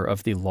teacher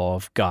of the law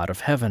of God of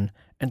heaven,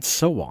 and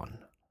so on.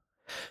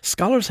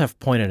 Scholars have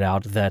pointed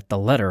out that the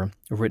letter,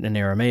 written in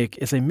Aramaic,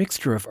 is a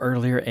mixture of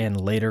earlier and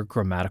later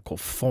grammatical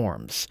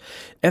forms,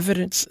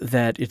 evidence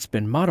that it's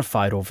been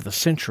modified over the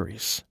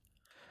centuries.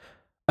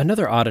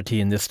 Another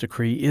oddity in this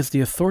decree is the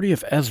authority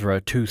of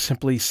Ezra to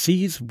simply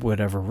seize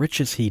whatever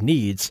riches he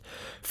needs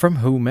from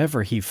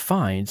whomever he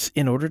finds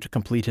in order to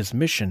complete his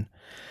mission,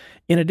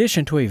 in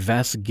addition to a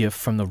vast gift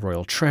from the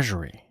royal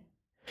treasury.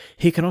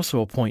 He can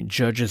also appoint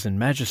judges and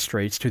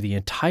magistrates to the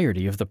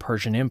entirety of the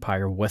Persian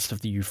Empire west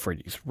of the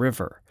Euphrates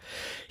River.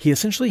 He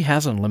essentially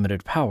has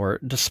unlimited power,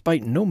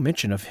 despite no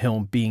mention of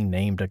him being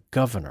named a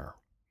governor.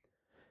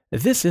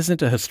 This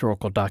isn't a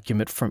historical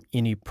document from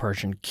any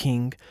Persian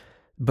king,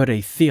 but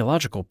a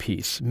theological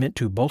piece meant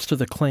to bolster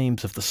the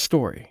claims of the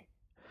story.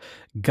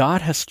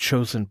 God has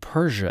chosen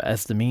Persia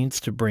as the means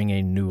to bring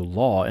a new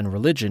law and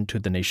religion to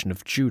the nation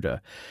of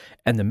Judah,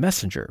 and the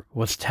messenger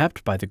was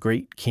tapped by the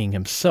great king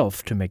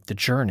himself to make the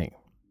journey.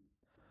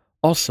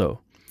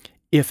 Also,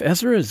 if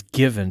Ezra is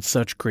given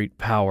such great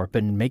power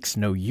but makes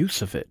no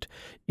use of it,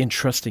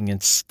 entrusting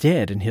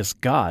instead in his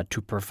God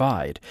to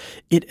provide,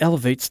 it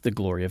elevates the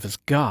glory of his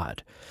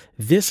God.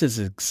 This is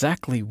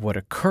exactly what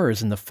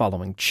occurs in the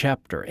following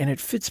chapter, and it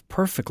fits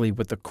perfectly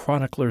with the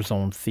chronicler's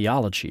own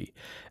theology,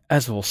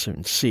 as we'll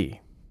soon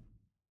see.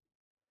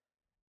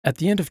 At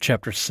the end of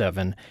chapter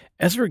 7,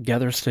 Ezra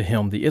gathers to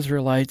him the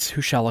Israelites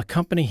who shall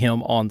accompany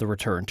him on the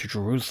return to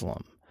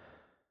Jerusalem.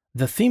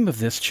 The theme of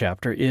this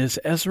chapter is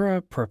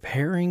Ezra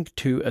preparing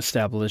to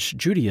establish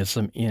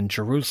Judaism in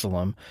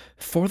Jerusalem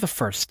for the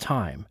first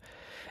time,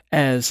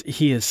 as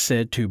he is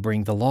said to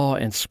bring the law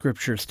and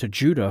scriptures to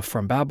Judah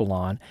from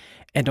Babylon,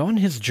 and on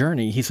his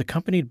journey he's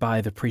accompanied by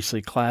the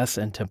priestly class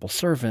and temple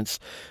servants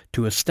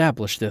to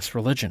establish this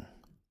religion.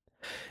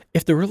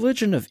 If the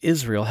religion of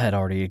Israel had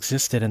already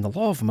existed and the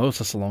law of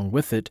Moses along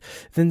with it,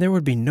 then there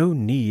would be no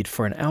need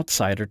for an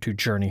outsider to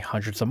journey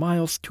hundreds of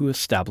miles to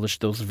establish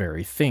those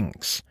very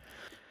things.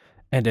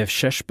 And if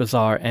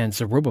Sheshbazzar and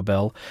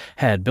Zerubbabel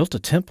had built a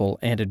temple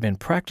and had been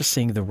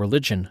practicing the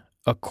religion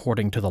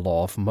according to the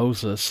law of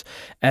Moses,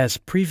 as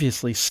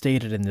previously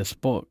stated in this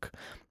book,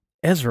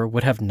 Ezra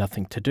would have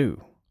nothing to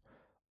do.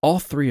 All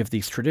three of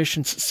these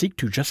traditions seek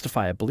to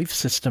justify a belief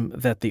system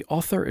that the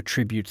author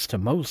attributes to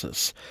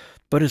Moses,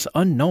 but is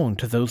unknown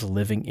to those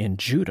living in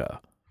Judah.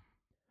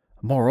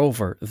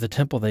 Moreover, the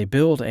temple they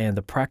build and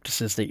the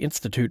practices they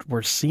institute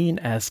were seen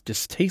as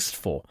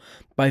distasteful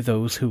by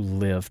those who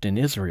lived in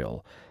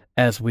Israel,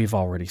 as we've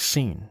already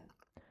seen.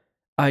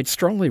 I'd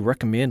strongly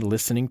recommend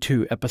listening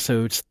to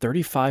episodes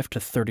 35 to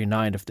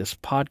 39 of this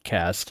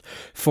podcast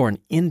for an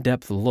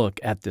in-depth look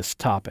at this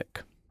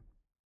topic.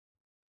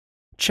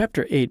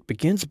 Chapter 8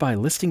 begins by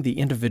listing the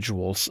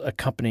individuals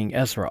accompanying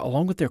Ezra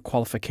along with their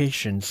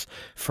qualifications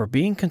for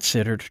being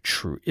considered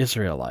true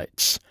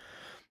Israelites.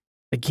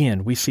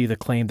 Again, we see the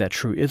claim that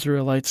true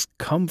Israelites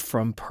come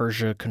from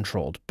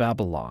Persia-controlled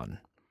Babylon.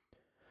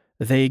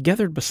 They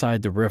gathered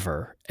beside the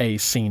river, a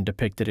scene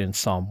depicted in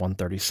Psalm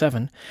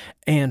 137,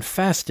 and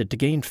fasted to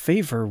gain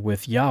favor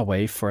with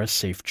Yahweh for a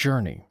safe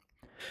journey.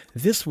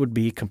 This would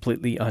be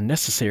completely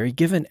unnecessary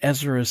given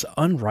Ezra's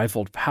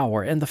unrivaled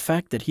power and the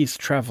fact that he's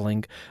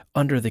traveling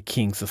under the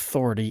king's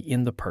authority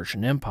in the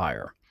Persian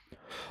Empire.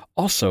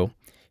 Also,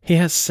 he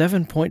has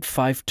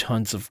 7.5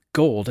 tons of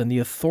gold and the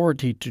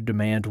authority to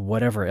demand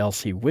whatever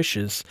else he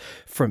wishes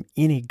from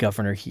any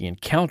governor he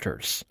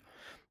encounters.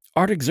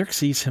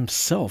 Artaxerxes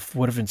himself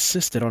would have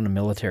insisted on a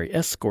military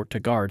escort to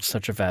guard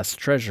such a vast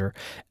treasure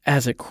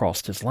as it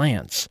crossed his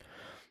lands.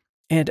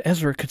 And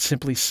Ezra could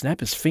simply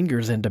snap his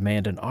fingers and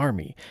demand an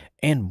army,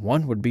 and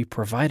one would be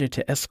provided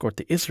to escort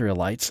the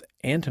Israelites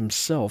and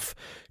himself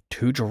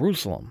to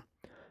Jerusalem.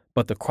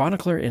 But the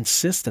chronicler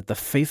insists that the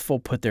faithful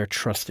put their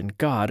trust in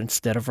God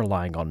instead of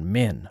relying on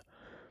men.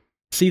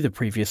 See the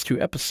previous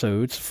 2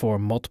 episodes for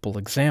multiple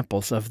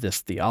examples of this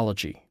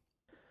theology.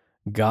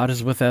 God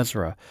is with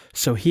Ezra,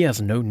 so he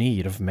has no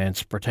need of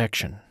man's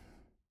protection.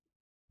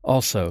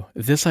 Also,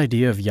 this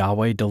idea of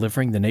Yahweh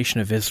delivering the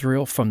nation of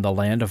Israel from the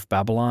land of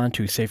Babylon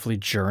to safely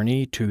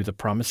journey to the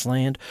Promised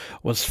Land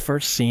was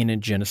first seen in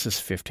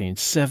Genesis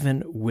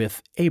 15:7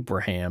 with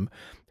Abraham,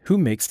 who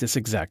makes this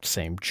exact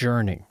same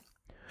journey.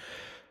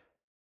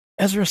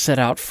 Ezra set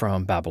out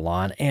from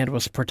Babylon and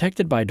was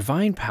protected by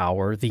divine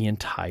power the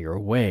entire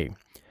way.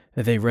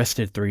 They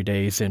rested 3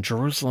 days in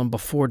Jerusalem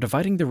before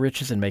dividing the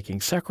riches and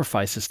making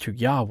sacrifices to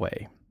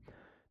Yahweh.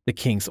 The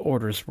king's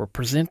orders were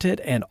presented,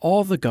 and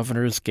all the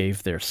governors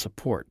gave their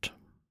support.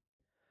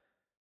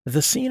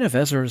 The scene of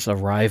Ezra's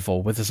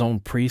arrival with his own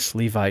priests,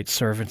 Levites,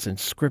 servants, and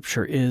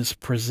scripture is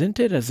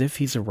presented as if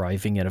he's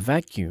arriving in a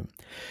vacuum.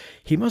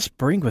 He must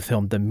bring with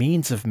him the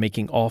means of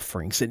making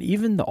offerings, and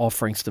even the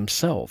offerings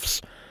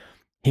themselves.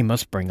 He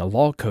must bring a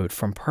law code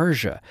from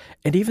Persia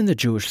and even the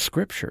Jewish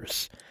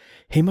scriptures.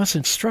 He must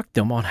instruct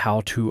them on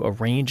how to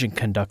arrange and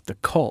conduct the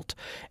cult,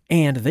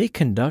 and they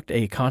conduct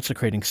a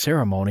consecrating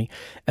ceremony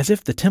as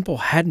if the temple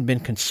hadn't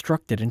been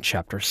constructed in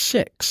chapter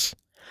 6.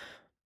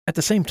 At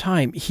the same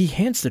time, he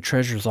hands the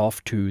treasures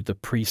off to the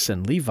priests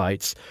and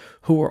Levites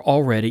who were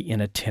already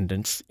in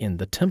attendance in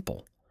the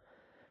temple.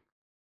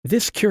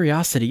 This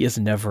curiosity is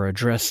never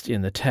addressed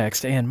in the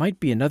text and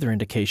might be another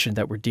indication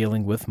that we're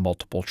dealing with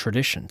multiple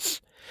traditions.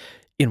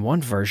 In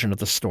one version of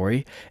the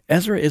story,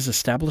 Ezra is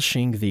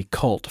establishing the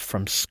cult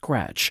from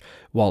scratch,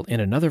 while in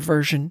another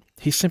version,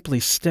 he's simply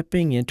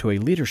stepping into a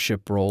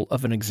leadership role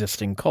of an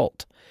existing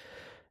cult.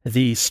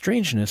 The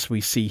strangeness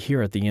we see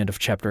here at the end of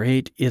chapter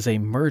 8 is a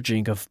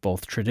merging of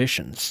both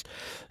traditions.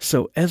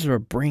 So Ezra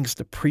brings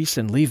the priests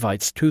and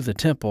Levites to the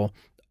temple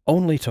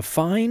only to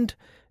find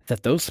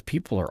that those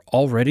people are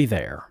already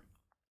there.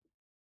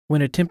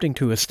 When attempting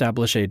to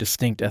establish a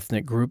distinct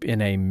ethnic group in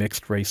a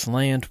mixed-race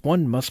land,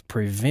 one must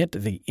prevent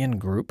the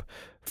in-group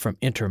from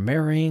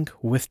intermarrying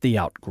with the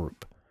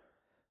out-group.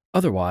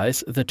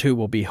 Otherwise, the two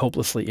will be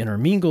hopelessly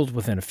intermingled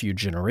within a few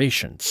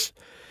generations.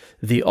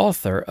 The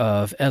author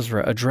of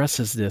Ezra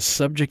addresses this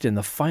subject in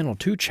the final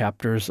 2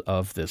 chapters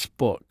of this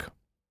book.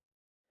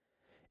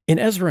 In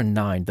Ezra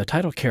 9, the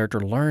title character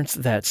learns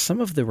that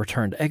some of the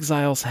returned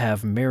exiles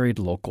have married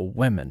local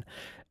women,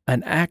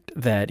 an act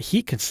that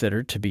he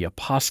considered to be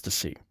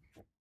apostasy.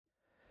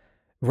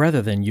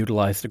 Rather than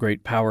utilize the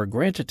great power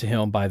granted to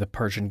him by the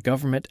Persian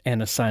government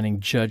and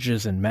assigning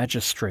judges and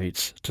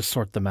magistrates to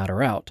sort the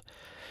matter out,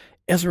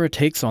 Ezra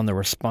takes on the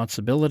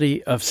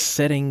responsibility of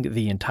setting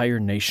the entire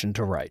nation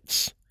to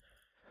rights.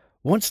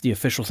 Once the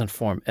officials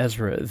inform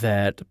Ezra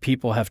that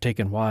people have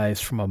taken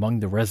wives from among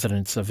the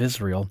residents of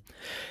Israel,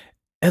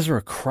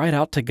 Ezra cried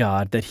out to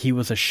God that he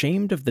was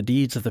ashamed of the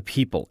deeds of the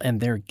people, and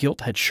their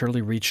guilt had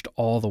surely reached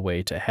all the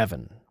way to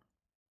heaven.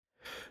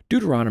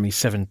 Deuteronomy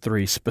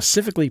 7:3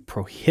 specifically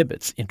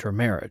prohibits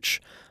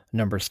intermarriage.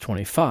 Numbers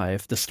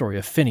 25, the story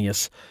of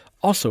Phinehas,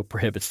 also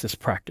prohibits this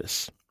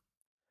practice.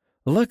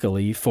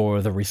 Luckily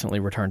for the recently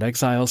returned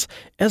exiles,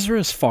 Ezra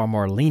is far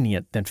more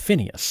lenient than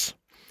Phinehas.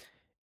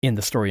 In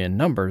the story in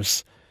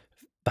Numbers,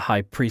 the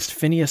high priest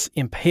Phinehas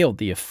impaled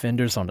the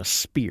offenders on a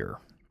spear.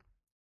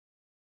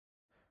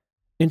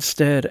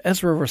 Instead,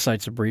 Ezra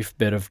recites a brief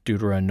bit of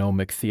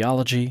Deuteronomic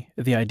theology,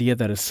 the idea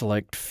that a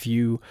select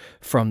few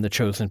from the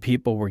chosen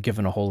people were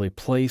given a holy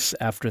place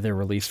after their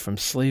release from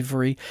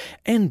slavery,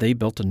 and they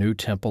built a new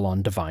temple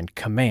on divine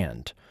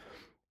command.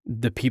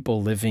 The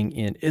people living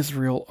in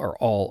Israel are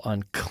all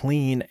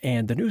unclean,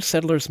 and the new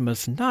settlers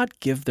must not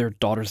give their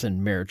daughters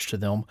in marriage to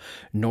them,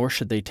 nor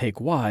should they take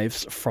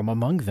wives from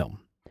among them.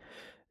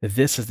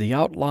 This is the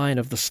outline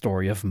of the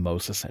story of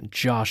Moses and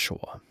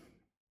Joshua.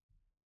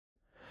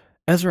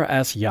 Ezra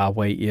asks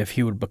Yahweh if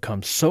he would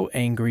become so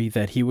angry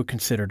that he would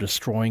consider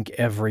destroying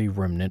every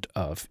remnant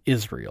of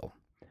Israel.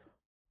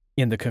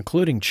 In the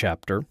concluding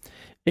chapter,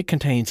 it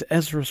contains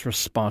Ezra's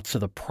response to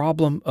the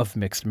problem of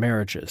mixed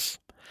marriages.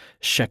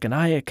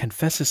 Shechaniah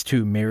confesses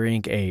to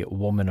marrying a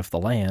woman of the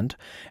land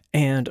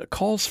and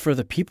calls for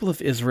the people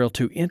of Israel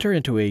to enter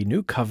into a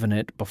new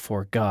covenant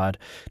before God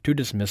to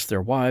dismiss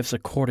their wives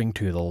according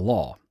to the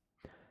law.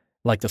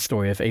 Like the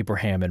story of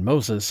Abraham and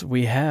Moses,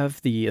 we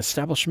have the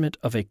establishment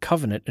of a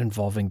covenant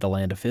involving the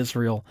land of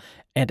Israel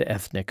and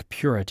ethnic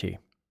purity.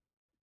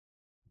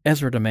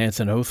 Ezra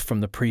demands an oath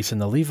from the priests and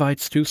the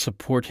Levites to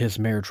support his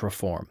marriage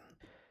reform.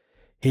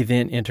 He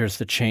then enters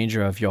the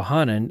chamber of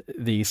Johanan,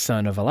 the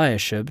son of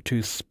Eliashib,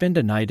 to spend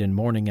a night in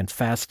mourning and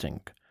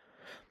fasting.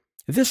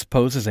 This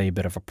poses a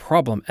bit of a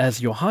problem, as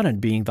Johanan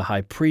being the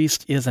high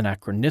priest is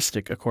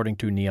anachronistic according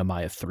to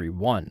Nehemiah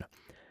 3:1.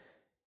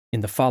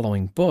 In the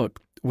following book,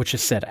 which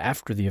is set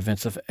after the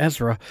events of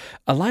Ezra,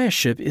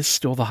 Eliashib is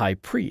still the high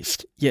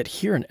priest, yet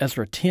here in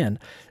Ezra 10,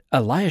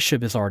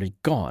 Eliashib is already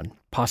gone,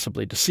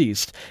 possibly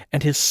deceased,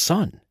 and his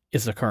son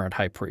is the current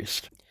high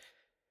priest.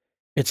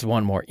 It's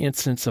one more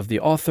instance of the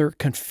author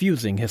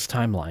confusing his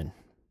timeline.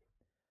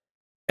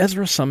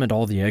 Ezra summoned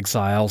all the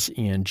exiles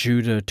in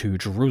Judah to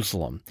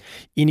Jerusalem.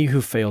 Any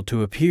who failed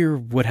to appear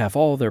would have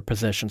all their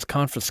possessions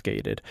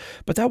confiscated,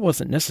 but that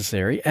wasn't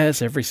necessary,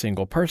 as every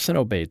single person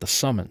obeyed the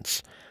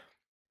summons.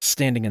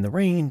 Standing in the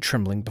rain,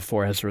 trembling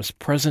before Ezra's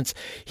presence,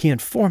 he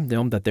informed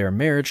them that their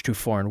marriage to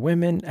foreign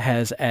women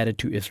has added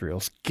to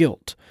Israel's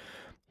guilt.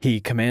 He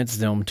commands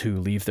them to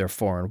leave their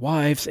foreign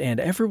wives,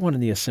 and everyone in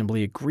the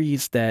assembly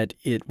agrees that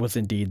it was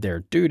indeed their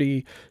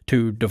duty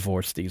to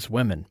divorce these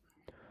women.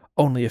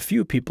 Only a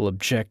few people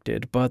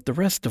objected, but the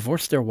rest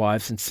divorced their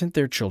wives and sent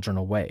their children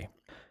away.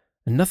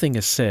 Nothing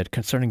is said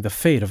concerning the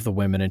fate of the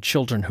women and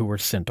children who were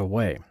sent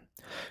away.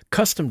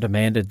 Custom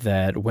demanded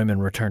that women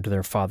return to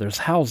their fathers'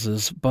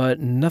 houses, but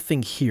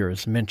nothing here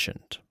is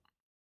mentioned.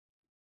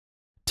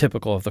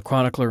 Typical of the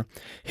chronicler,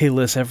 he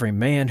lists every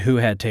man who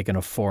had taken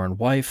a foreign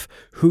wife,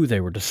 who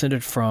they were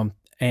descended from,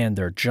 and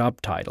their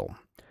job title.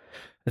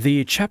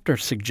 The chapter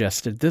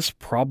suggested this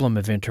problem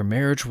of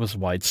intermarriage was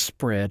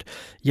widespread,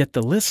 yet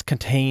the list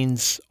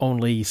contains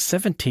only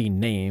 17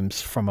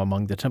 names from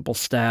among the temple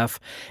staff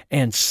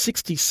and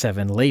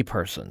 67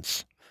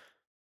 laypersons.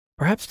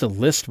 Perhaps the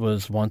list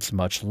was once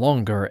much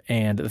longer,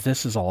 and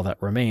this is all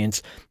that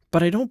remains,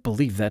 but I don't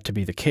believe that to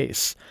be the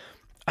case.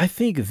 I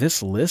think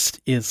this list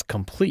is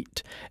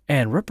complete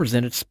and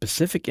represented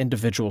specific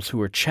individuals who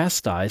were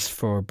chastised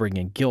for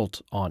bringing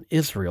guilt on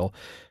Israel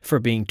for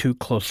being too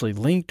closely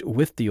linked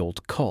with the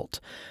old cult,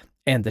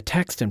 and the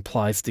text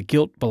implies the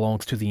guilt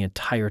belongs to the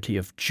entirety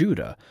of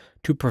Judah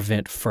to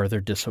prevent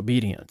further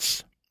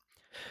disobedience.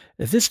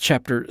 This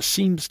chapter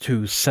seems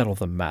to settle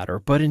the matter,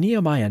 but in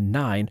Nehemiah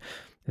 9,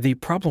 the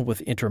problem with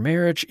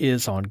intermarriage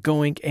is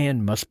ongoing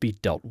and must be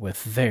dealt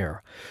with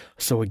there.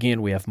 So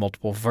again, we have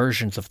multiple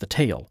versions of the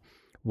tale.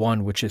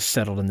 One which is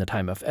settled in the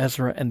time of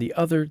Ezra, and the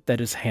other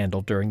that is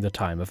handled during the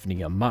time of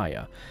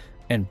Nehemiah,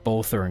 and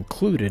both are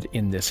included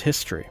in this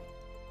history.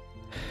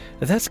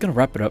 That's going to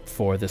wrap it up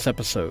for this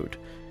episode.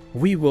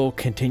 We will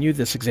continue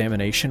this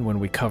examination when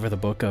we cover the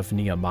book of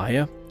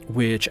Nehemiah,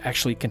 which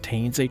actually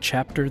contains a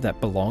chapter that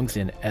belongs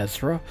in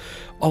Ezra,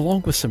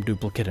 along with some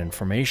duplicate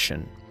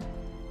information.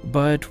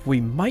 But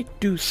we might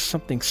do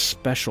something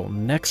special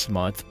next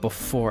month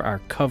before our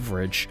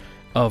coverage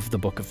of the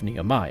book of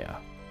Nehemiah.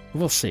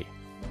 We'll see.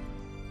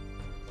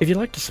 If you'd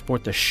like to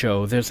support the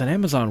show, there's an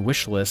Amazon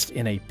wish list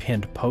in a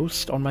pinned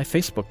post on my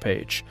Facebook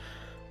page.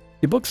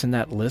 The books in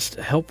that list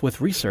help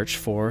with research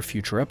for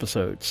future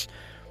episodes.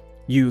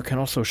 You can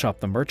also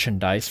shop the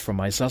merchandise from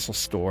my Zazzle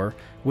store,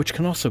 which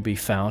can also be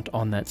found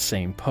on that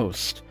same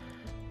post.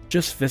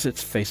 Just visit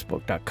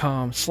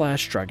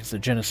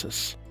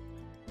facebook.com/dragonsofgenesis.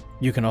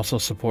 You can also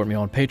support me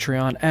on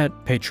Patreon at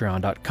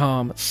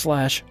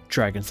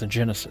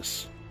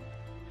patreon.com/dragonsofgenesis.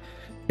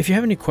 If you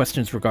have any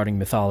questions regarding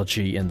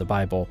mythology in the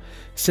Bible,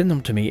 send them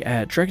to me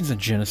at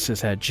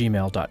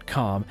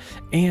dragonsofgenesis@gmail.com,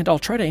 and I'll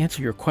try to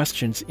answer your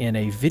questions in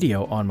a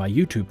video on my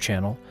YouTube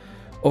channel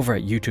over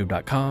at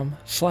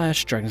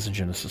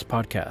youtube.com/dragonsofgenesis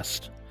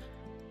podcast.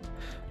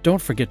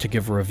 Don't forget to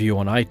give a review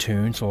on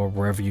iTunes or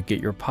wherever you get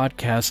your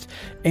podcast,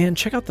 and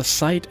check out the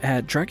site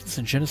at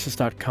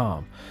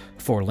dragonsofgenesis.com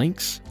for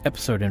links,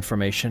 episode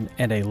information,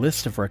 and a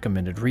list of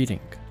recommended reading.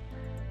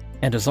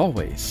 And as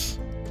always,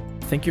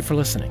 thank you for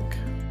listening.